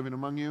foreigner who's living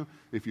among you,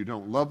 if you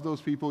don't love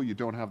those people, you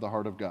don't have the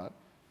heart of God.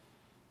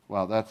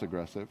 Wow, that's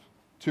aggressive.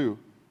 2,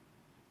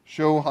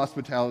 show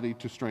hospitality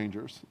to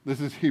strangers. This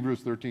is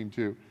Hebrews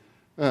 13:2.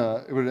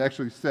 It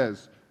actually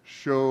says,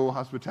 show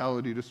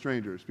hospitality to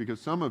strangers, because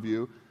some of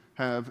you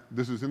have,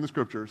 this is in the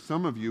Scripture,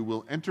 some of you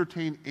will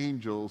entertain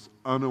angels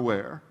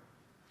unaware.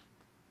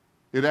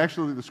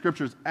 The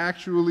Scriptures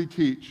actually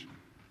teach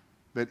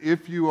that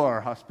if you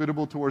are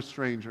hospitable towards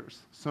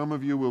strangers, some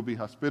of you will be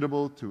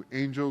hospitable to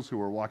angels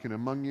who are walking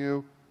among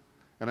you.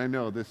 And I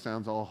know this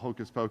sounds all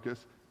hocus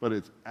pocus, but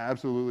it's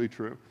absolutely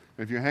true.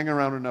 If you hang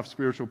around enough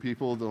spiritual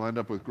people, they'll end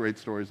up with great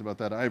stories about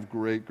that. I have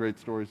great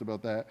stories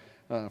about that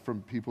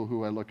from people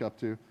who I look up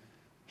to.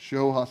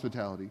 Show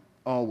hospitality,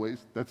 always.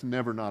 That's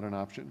never not an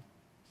option.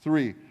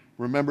 3,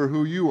 remember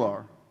who you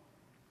are.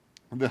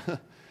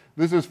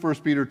 This is 1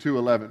 Peter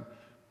 2:11,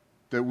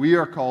 that we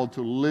are called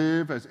to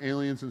live as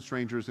aliens and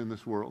strangers in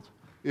this world.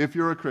 If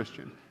you're a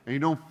Christian and you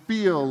don't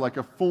feel like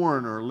a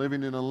foreigner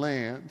living in a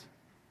land,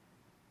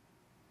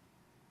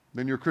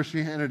 then your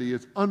Christianity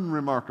is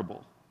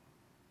unremarkable.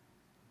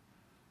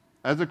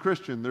 As a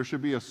Christian, there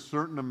should be a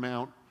certain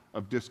amount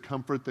of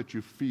discomfort that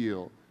you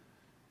feel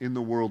in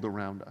the world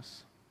around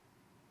us.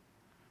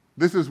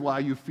 This is why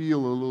you feel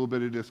a little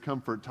bit of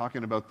discomfort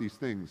talking about these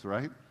things,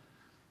 right?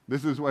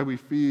 This is why we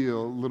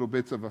feel little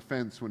bits of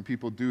offense when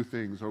people do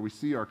things, or we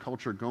see our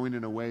culture going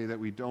in a way that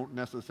we don't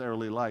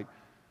necessarily like.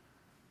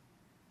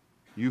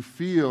 You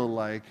feel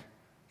like,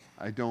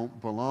 I don't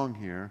belong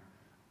here.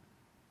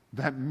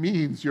 That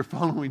means you're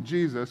following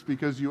Jesus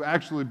because you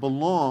actually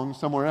belong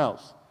somewhere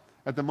else.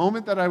 At the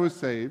moment that I was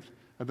saved,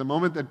 at the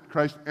moment that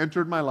Christ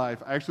entered my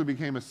life, I actually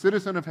became a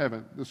citizen of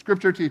heaven. The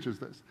Scripture teaches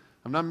this.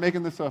 I'm not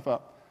making this stuff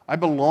up. I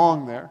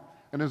belong there.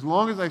 And as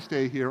long as I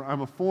stay here,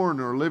 I'm a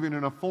foreigner living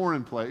in a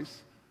foreign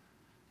place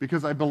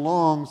because I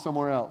belong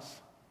somewhere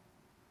else.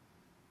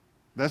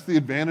 That's the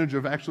advantage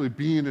of actually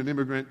being an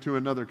immigrant to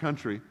another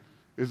country,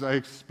 is I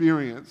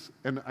experience,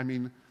 and I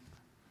mean,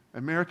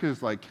 America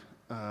is like,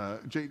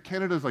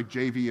 Canada's like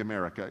JV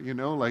America, you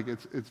know? Like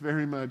it's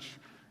very much,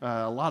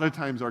 a lot of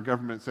times our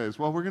government says,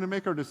 well, we're going to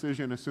make our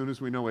decision as soon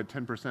as we know what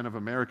 10% of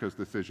America's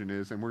decision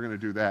is, and we're going to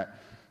do that.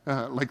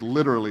 Like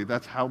literally,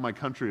 that's how my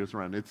country is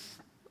run. It's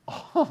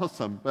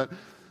awesome, but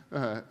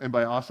and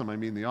by awesome I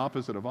mean the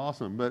opposite of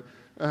awesome.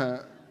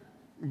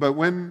 But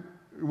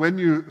when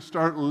you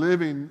start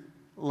living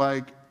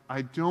like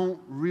I don't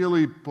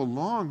really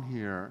belong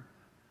here,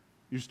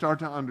 you start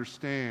to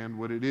understand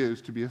what it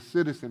is to be a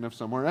citizen of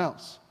somewhere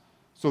else.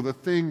 So the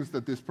things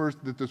that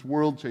this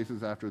world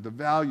chases after, the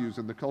values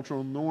and the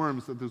cultural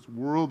norms that this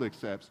world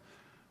accepts,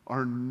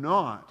 are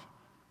not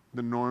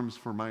the norms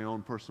for my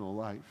own personal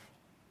life.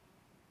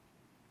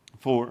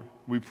 4,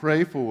 we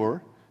pray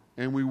for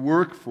and we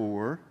work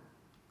for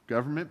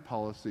government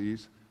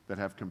policies that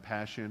have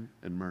compassion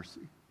and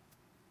mercy.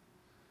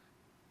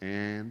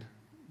 And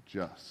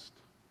just.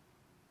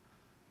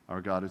 Our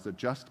God is a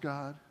just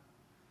God,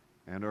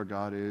 and our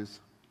God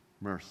is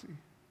mercy.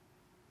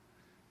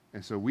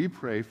 And so we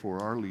pray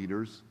for our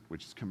leaders,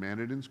 which is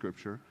commanded in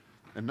Scripture,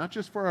 and not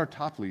just for our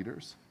top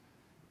leaders.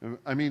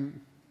 I mean,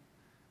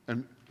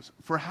 and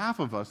for half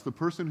of us, the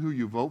person who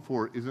you vote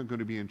for isn't going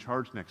to be in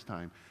charge next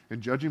time.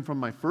 And judging from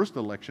my first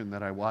election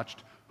that I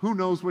watched, who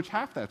knows which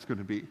half that's going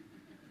to be.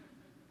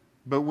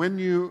 But when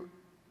you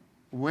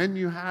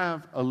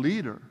have a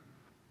leader,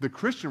 the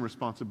Christian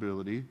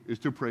responsibility is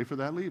to pray for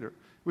that leader,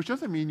 which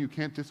doesn't mean you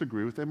can't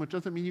disagree with them, which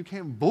doesn't mean you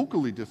can't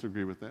vocally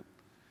disagree with them.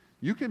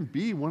 You can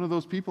be one of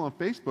those people on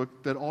Facebook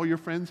that all your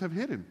friends have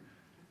hidden.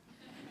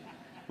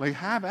 Like,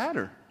 have at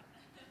her.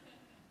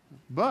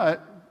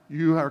 But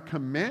you are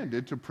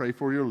commanded to pray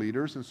for your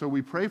leaders, and so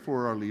we pray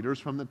for our leaders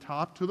from the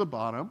top to the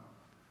bottom.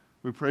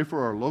 We pray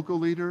for our local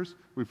leaders.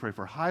 We pray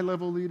for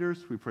high-level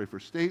leaders. We pray for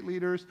state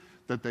leaders,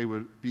 that they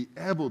would be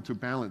able to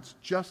balance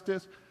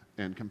justice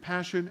and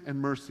compassion and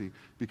mercy,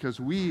 because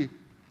we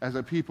as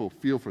a people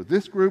feel for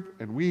this group,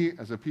 and we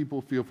as a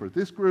people feel for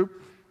this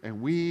group, and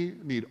we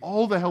need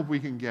all the help we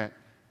can get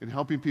in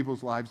helping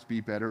people's lives be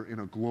better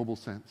in a global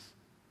sense.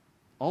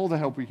 All the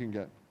help we can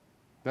get.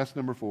 That's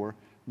number 4.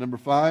 Number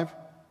 5,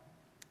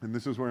 and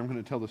this is where I'm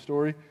going to tell the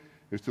story,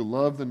 is to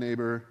love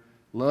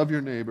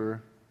your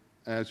neighbor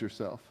as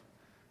yourself.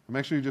 I'm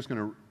actually just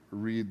going to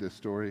read this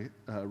story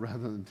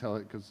rather than tell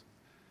it because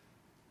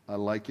I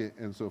like it,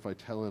 and so if I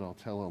tell it, I'll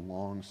tell a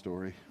long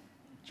story.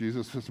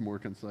 Jesus is more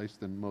concise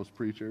than most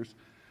preachers.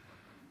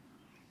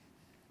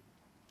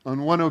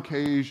 On one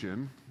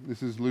occasion,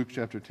 this is Luke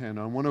chapter 10,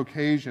 on one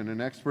occasion, an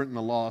expert in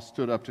the law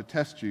stood up to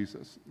test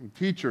Jesus.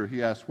 Teacher,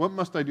 he asked, what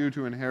must I do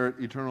to inherit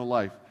eternal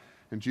life?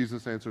 And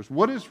Jesus answers,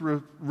 what is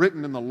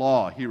written in the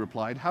law? He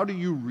replied, how do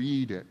you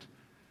read it?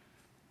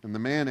 And the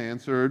man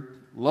answered,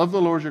 love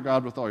the Lord your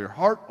God with all your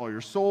heart, all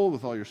your soul,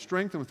 with all your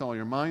strength, and with all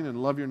your mind,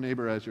 and love your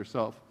neighbor as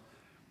yourself.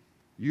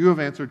 You have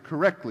answered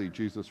correctly,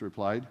 Jesus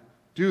replied.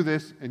 Do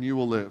this and you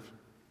will live.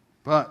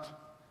 But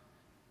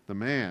the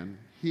man,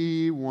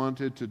 he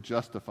wanted to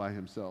justify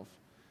himself.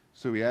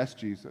 So he asked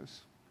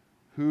Jesus,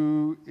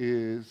 who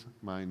is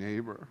my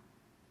neighbor?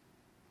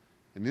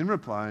 And in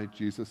reply,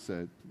 Jesus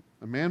said,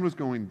 a man was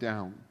going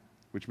down,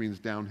 which means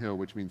downhill,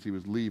 which means he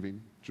was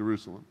leaving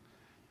Jerusalem,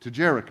 to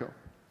Jericho,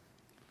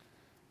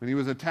 when he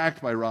was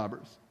attacked by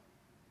robbers.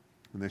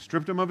 And they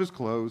stripped him of his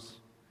clothes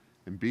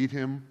and beat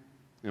him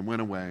and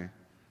went away,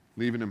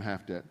 leaving him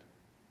half dead.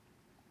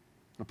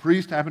 A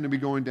priest happened to be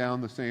going down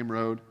the same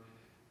road,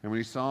 and when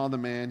he saw the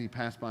man, he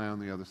passed by on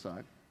the other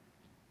side.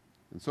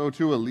 And so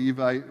too a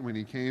Levite, when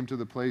he came to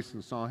the place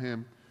and saw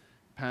him,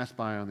 passed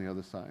by on the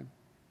other side.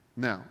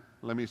 Now,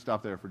 let me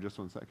stop there for just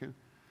 1 second.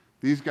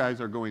 These guys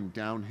are going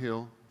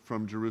downhill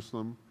from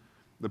Jerusalem.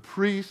 The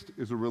priest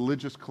is a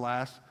religious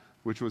class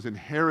which was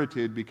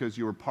inherited because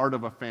you were part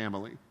of a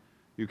family.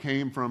 You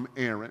came from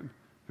Aaron,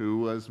 who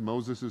was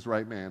Moses'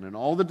 right man, and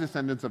all the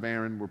descendants of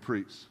Aaron were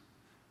priests.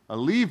 A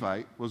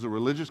Levite was a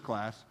religious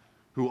class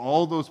who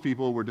all those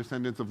people were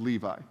descendants of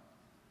Levi.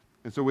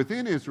 And so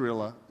within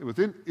Israel,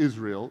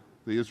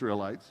 the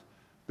Israelites,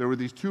 there were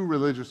these two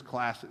religious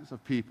classes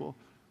of people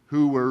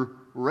who were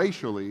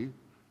racially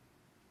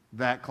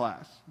that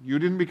class. You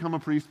didn't become a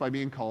priest by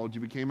being called.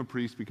 You became a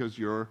priest because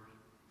your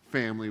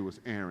family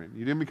was Aaron.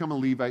 You didn't become a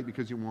Levite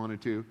because you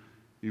wanted to.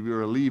 You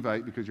were a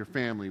Levite because your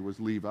family was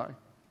Levi.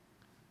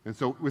 And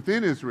so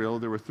within Israel,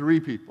 there were three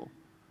people: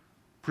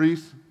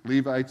 priests,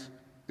 Levites,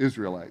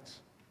 Israelites,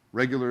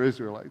 regular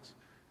Israelites.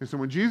 And so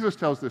when Jesus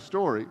tells this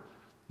story,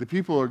 the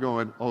people are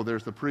going, oh,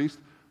 there's the priest,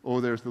 oh,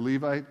 there's the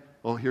Levite,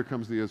 oh, here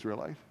comes the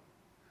Israelite.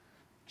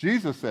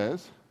 Jesus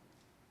says,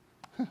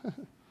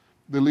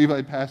 the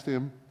Levite passed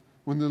him.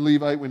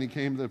 When he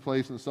came to the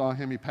place and saw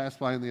him, he passed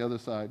by on the other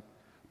side.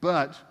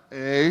 But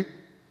a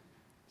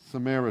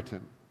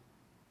Samaritan,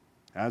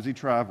 as he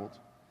traveled,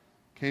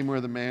 came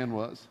where the man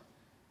was,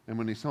 and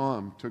when he saw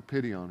him, took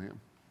pity on him.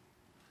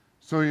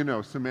 So you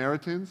know,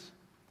 Samaritans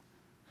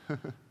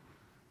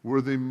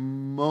were the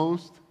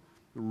most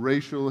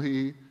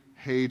racially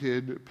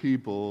hated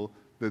people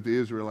that the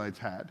Israelites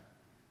had.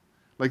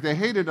 Like, they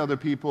hated other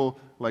people,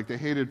 like they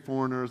hated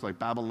foreigners like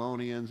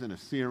Babylonians and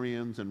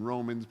Assyrians and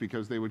Romans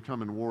because they would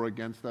come and war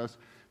against us.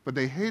 But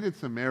they hated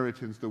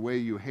Samaritans the way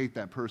you hate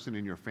that person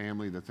in your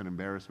family that's an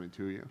embarrassment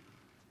to you.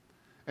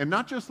 And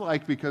not just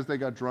like because they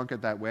got drunk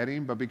at that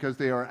wedding, but because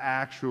they are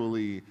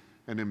actually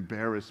an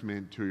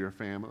embarrassment to your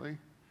family.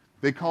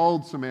 They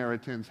called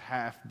Samaritans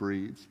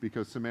half-breeds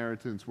because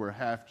Samaritans were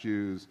half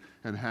Jews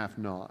and half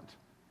not.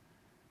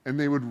 And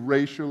they would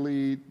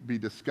racially be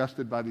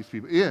disgusted by these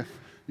people. If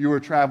you were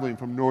traveling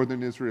from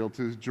northern Israel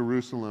to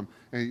Jerusalem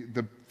and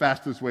the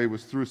fastest way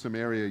was through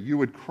Samaria, you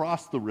would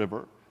cross the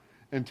river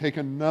and take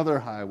another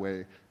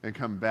highway and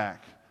come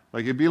back.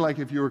 Like, it'd be like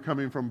if you were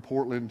coming from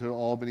Portland to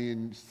Albany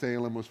and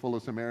Salem was full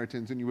of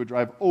Samaritans, and you would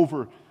drive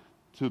over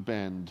to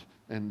Bend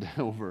and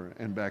over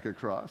and back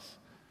across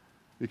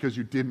because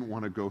you didn't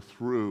want to go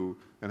through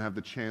and have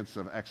the chance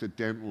of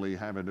accidentally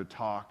having to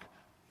talk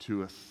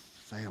to a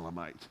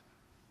Salemite.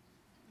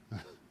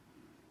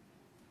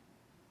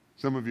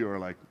 Some of you are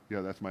like,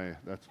 yeah, that's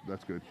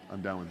good.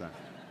 I'm down with that.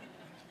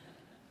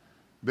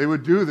 They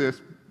would do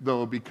this,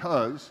 though,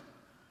 because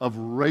of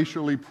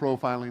racially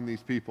profiling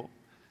these people.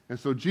 And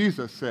so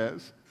Jesus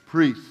says,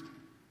 priest,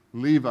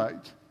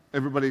 Levite,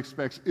 everybody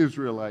expects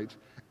Israelite.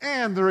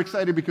 And they're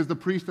excited because the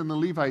priest and the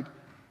Levite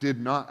did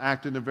not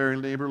act in a very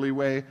neighborly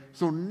way.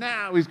 So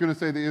now he's going to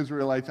say the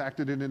Israelites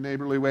acted in a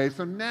neighborly way.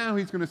 So now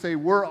he's going to say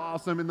we're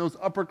awesome, and those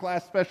upper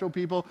class special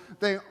people,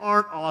 they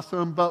aren't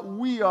awesome, but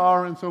we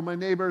are, and so my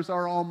neighbors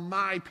are all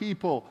my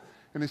people.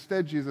 And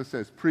instead Jesus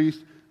says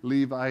priest,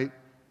 Levite,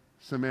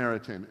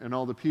 Samaritan, and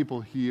all the people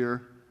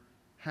here,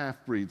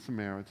 half-breed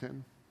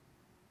Samaritan.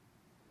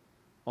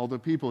 All the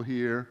people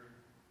here,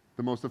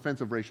 the most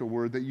offensive racial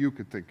word that you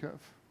could think of.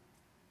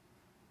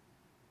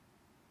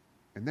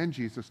 And then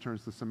Jesus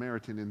turns the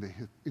Samaritan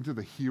into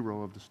the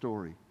hero of the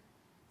story.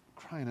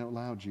 Crying out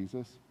loud,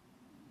 Jesus.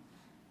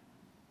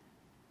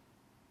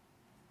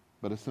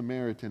 But a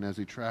Samaritan, as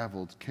he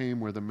traveled, came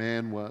where the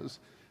man was.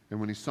 And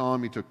when he saw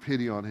him, he took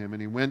pity on him.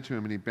 And he went to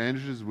him, and he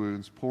bandaged his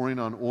wounds, pouring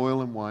on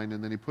oil and wine.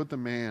 And then he put the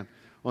man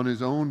on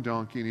his own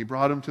donkey, and he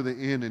brought him to the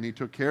inn, and he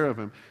took care of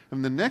him.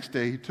 And the next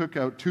day he took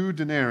out 2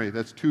 denarii,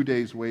 that's 2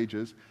 days'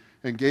 wages,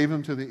 and gave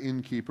him to the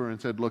innkeeper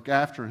and said, look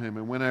after him,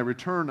 and when I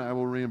return, I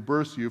will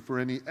reimburse you for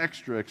any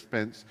extra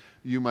expense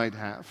you might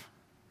have.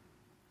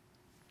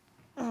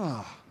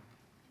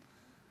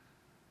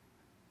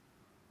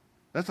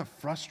 That's a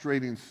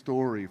frustrating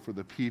story for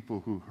the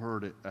people who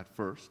heard it at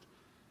first.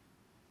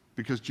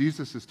 Because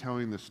Jesus is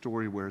telling the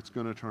story where it's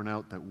going to turn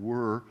out that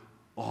we're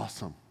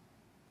awesome.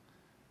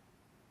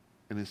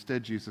 And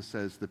instead, Jesus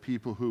says, the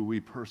people who we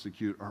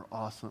persecute are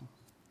awesome.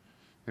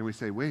 And we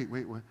say, wait,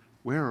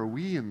 where are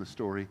we in the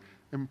story?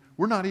 And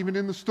we're not even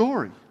in the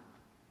story.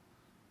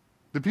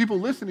 The people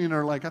listening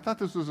are like, I thought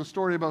this was a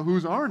story about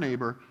who's our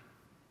neighbor.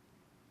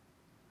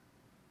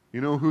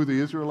 You know who the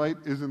Israelite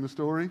is in the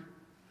story?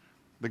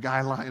 The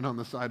guy lying on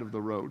the side of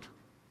the road.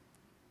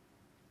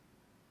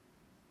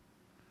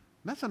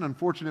 That's an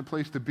unfortunate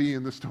place to be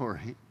in the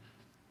story.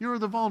 You're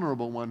the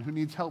vulnerable one who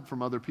needs help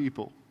from other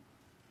people.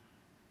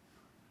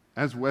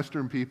 As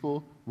Western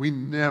people, we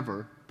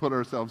never put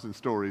ourselves in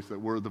stories that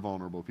we're the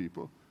vulnerable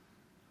people.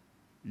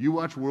 You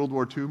watch World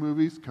War II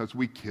movies because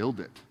we killed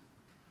it.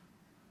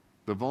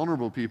 The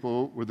vulnerable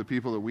people were the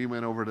people that we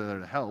went over there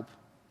to help.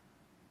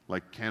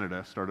 Like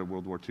Canada started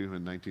World War II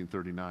in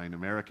 1939.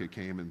 America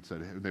came and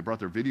said, they brought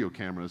their video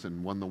cameras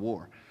and won the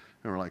war.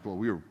 And we're like, well,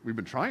 we've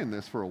been trying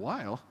this for a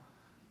while,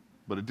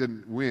 but it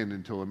didn't win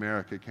until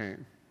America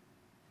came.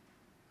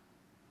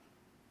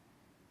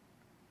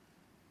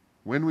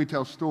 When we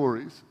tell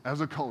stories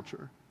as a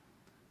culture,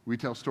 we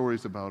tell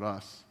stories about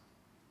us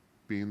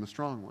being the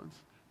strong ones,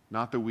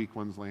 not the weak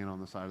ones laying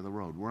on the side of the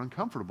road. We're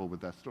uncomfortable with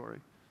that story.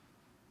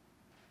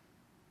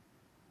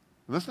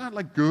 And that's not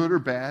like good or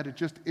bad, it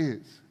just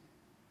is.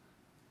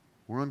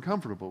 We're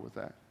uncomfortable with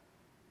that.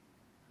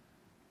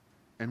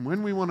 And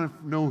when we want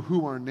to know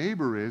who our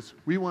neighbor is,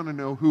 we want to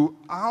know who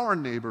our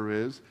neighbor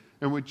is.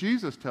 And what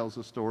Jesus tells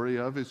the story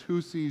of is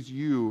who sees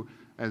you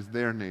as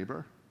their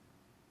neighbor.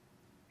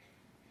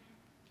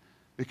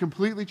 It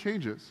completely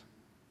changes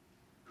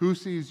who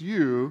sees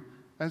you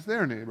as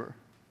their neighbor,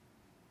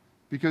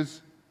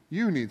 because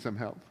you need some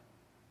help.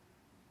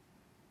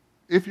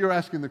 If you're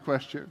asking the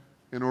question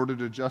in order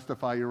to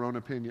justify your own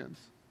opinions,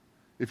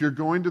 if you're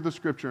going to the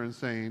scripture and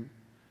saying,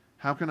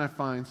 how can I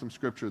find some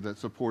scripture that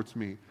supports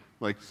me?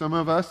 Like some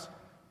of us,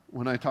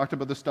 when I talked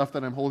about the stuff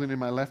that I'm holding in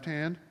my left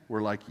hand,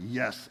 we're like,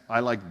 yes, I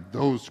like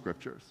those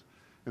scriptures.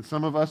 And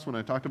some of us, when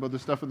I talked about the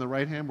stuff in the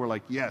right hand, we're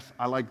like, yes,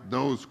 I like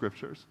those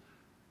scriptures.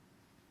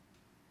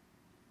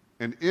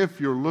 And if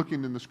you're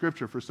looking in the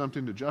scripture for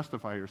something to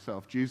justify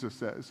yourself, Jesus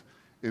says,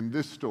 in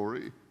this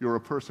story, you're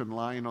a person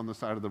lying on the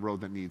side of the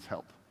road that needs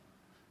help.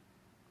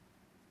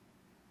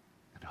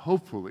 And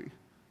hopefully,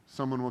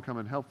 someone will come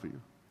and help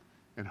you.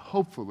 And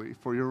hopefully,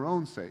 for your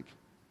own sake,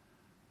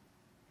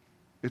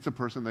 it's a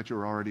person that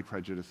you're already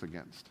prejudiced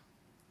against.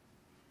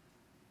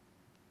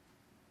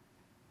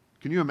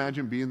 Can you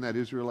imagine being that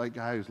Israelite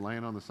guy who's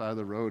laying on the side of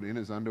the road in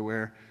his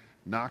underwear,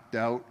 knocked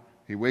out?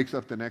 He wakes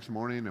up the next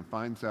morning and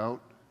finds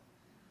out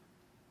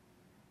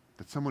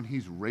that someone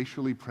he's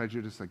racially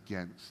prejudiced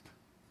against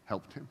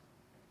helped him.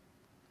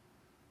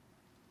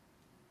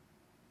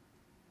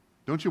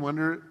 Don't you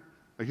wonder,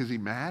 like, is he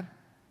mad?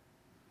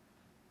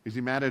 Is he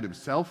mad at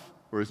himself,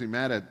 or is he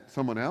mad at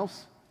someone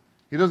else?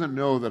 He doesn't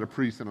know that a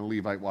priest and a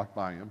Levite walked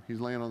by him. He's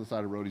laying on the side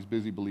of the road. He's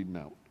busy bleeding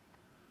out.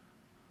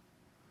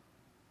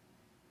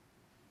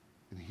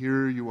 And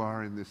here you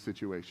are in this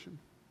situation.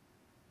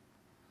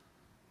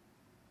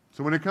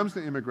 So when it comes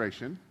to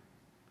immigration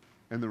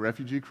and the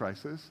refugee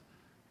crisis,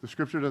 the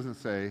scripture doesn't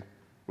say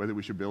whether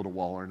we should build a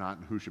wall or not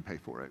and who should pay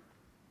for it.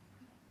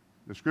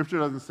 The scripture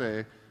doesn't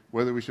say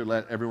whether we should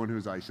let everyone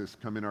who's ISIS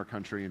come in our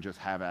country and just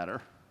have at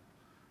her.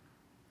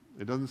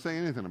 It doesn't say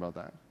anything about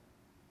that.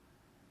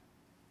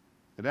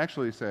 It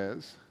actually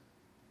says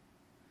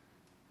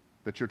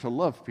that you're to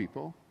love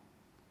people,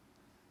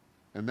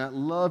 and that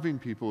loving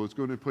people is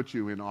going to put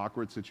you in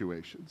awkward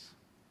situations.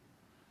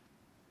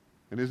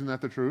 And isn't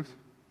that the truth?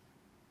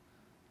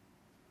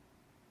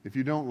 If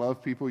you don't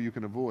love people, you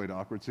can avoid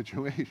awkward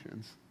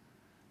situations.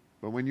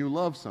 But when you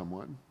love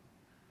someone,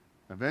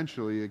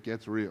 eventually it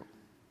gets real.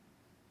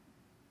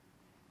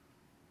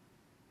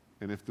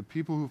 And if the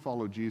people who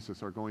follow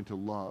Jesus are going to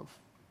love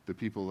the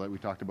people that we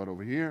talked about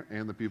over here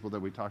and the people that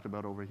we talked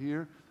about over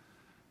here,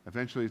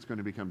 eventually it's going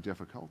to become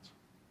difficult.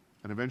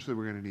 And eventually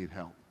we're going to need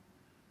help.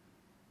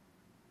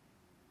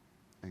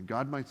 And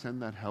God might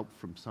send that help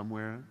from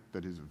somewhere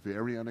that is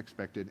very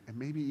unexpected and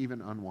maybe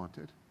even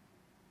unwanted.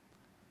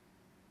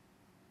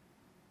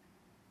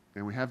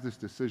 And we have this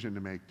decision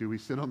to make. Do we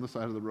sit on the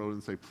side of the road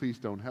and say, please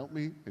don't help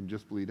me, and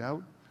just bleed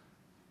out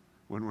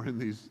when we're in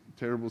these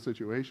terrible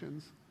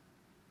situations?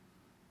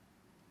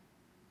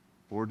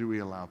 Or do we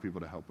allow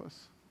people to help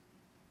us?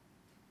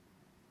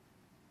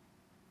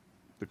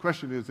 The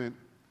question isn't,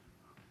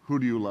 who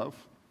do you love?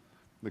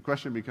 The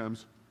question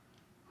becomes,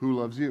 who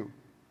loves you?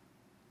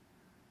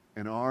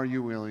 And are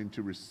you willing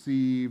to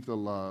receive the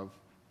love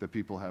that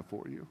people have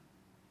for you?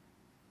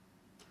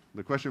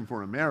 The question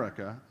for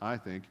America, I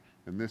think,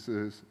 and this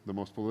is the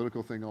most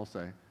political thing I'll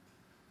say,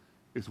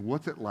 is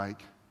what's it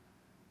like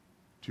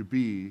to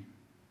be,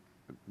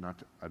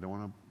 I don't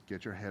want to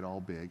get your head all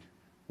big,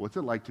 what's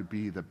it like to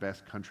be the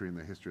best country in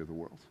the history of the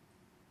world?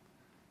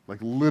 Like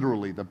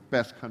literally the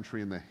best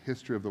country in the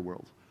history of the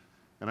world.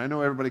 And I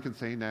know everybody can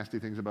say nasty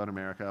things about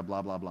America,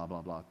 blah, blah, blah,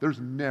 blah, blah. There's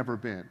never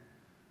been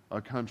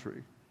our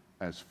country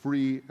as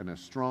free and as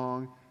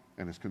strong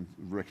and as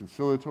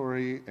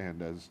reconciliatory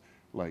and as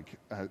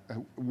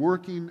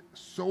working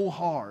so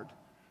hard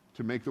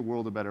to make the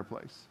world a better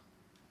place.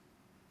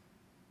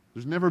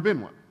 There's never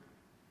been one.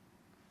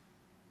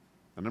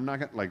 And I'm not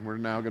going to, we're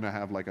now going to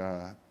have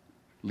a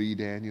Lee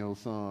Daniels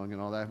song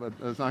and all that, but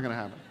it's not going to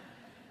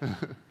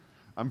happen.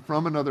 I'm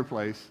from another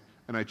place,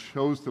 and I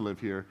chose to live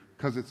here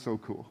because it's so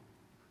cool.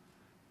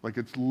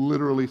 It's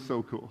literally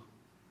so cool.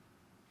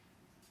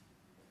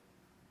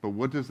 But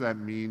what does that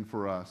mean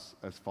for us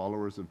as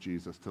followers of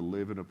Jesus to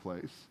live in a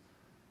place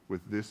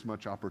with this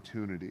much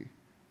opportunity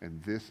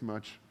and this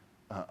much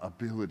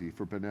ability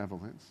for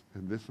benevolence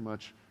and this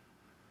much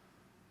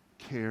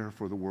care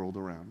for the world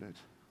around it?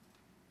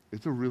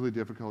 It's a really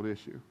difficult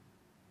issue.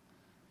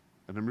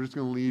 And I'm just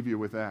going to leave you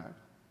with that.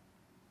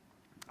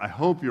 I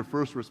hope your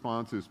first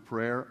response is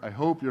prayer. I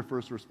hope your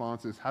first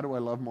response is, how do I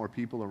love more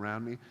people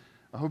around me?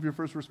 I hope your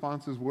first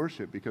response is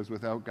worship, because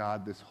without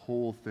God, this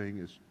whole thing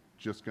is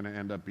just going to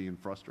end up being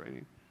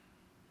frustrating.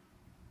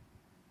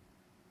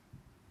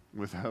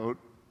 Without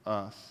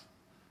us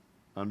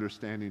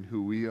understanding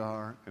who we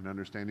are and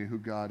understanding who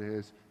God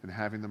is and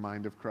having the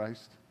mind of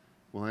Christ,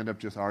 we'll end up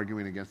just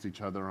arguing against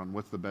each other on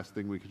what's the best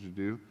thing we could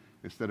do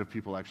instead of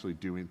people actually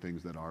doing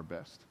things that are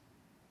best.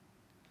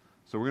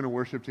 So we're going to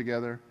worship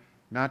together,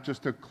 not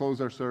just to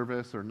close our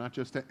service or not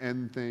just to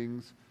end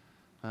things,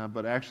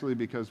 but actually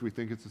because we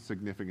think it's a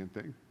significant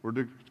thing. We're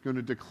going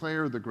to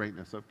declare the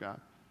greatness of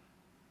God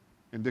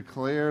and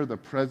declare the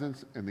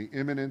presence and the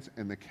imminence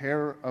and the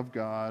care of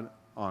God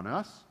on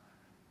us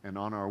and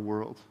on our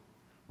world,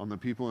 on the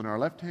people in our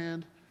left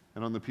hand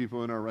and on the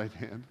people in our right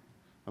hand,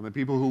 on the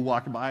people who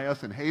walk by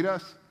us and hate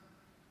us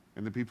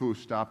and the people who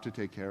stop to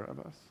take care of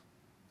us.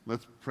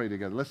 Let's pray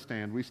together. Let's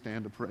stand. We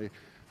stand to pray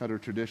out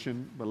of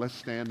tradition, but let's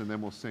stand and then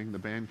we'll sing. The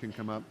band can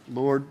come up.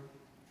 Lord,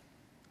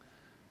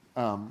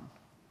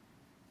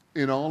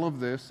 in all of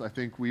this, I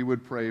think we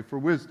would pray for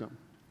wisdom.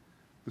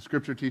 The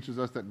scripture teaches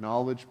us that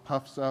knowledge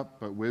puffs up,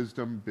 but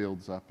wisdom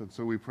builds up. And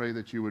so we pray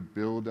that you would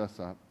build us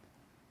up.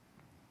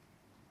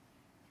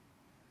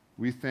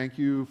 We thank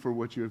you for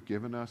what you have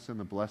given us and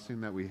the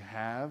blessing that we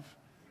have,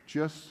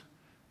 just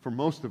for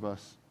most of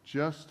us,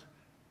 just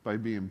by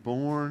being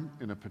born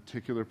in a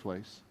particular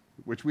place,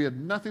 which we had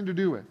nothing to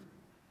do with.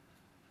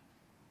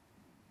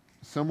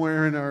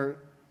 Somewhere in our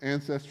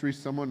ancestry,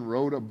 someone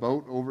rowed a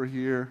boat over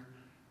here,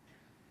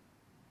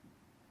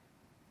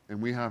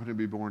 and we happen to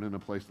be born in a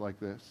place like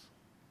this.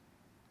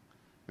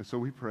 And so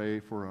we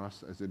pray for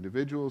us as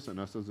individuals and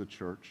us as a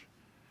church,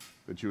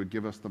 that you would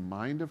give us the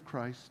mind of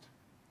Christ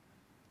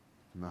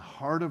and the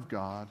heart of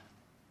God,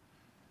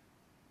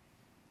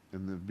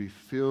 and to be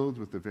filled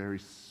with the very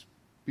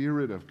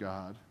Spirit of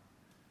God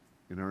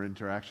in our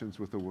interactions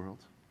with the world.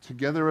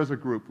 Together as a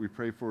group, we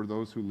pray for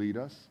those who lead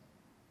us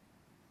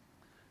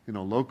in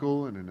a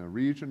local and in a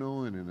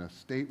regional and in a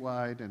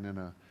statewide and in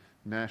a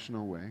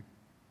national way.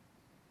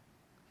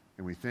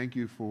 And we thank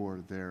you for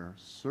their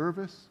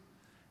service,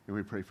 and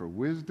we pray for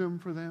wisdom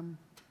for them,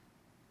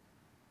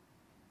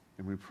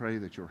 and we pray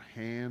that your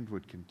hand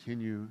would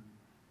continue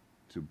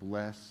to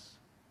bless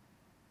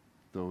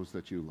those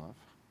that you love.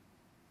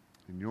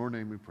 In your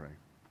name we pray.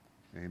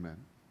 Amen.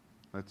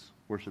 Let's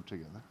worship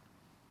together.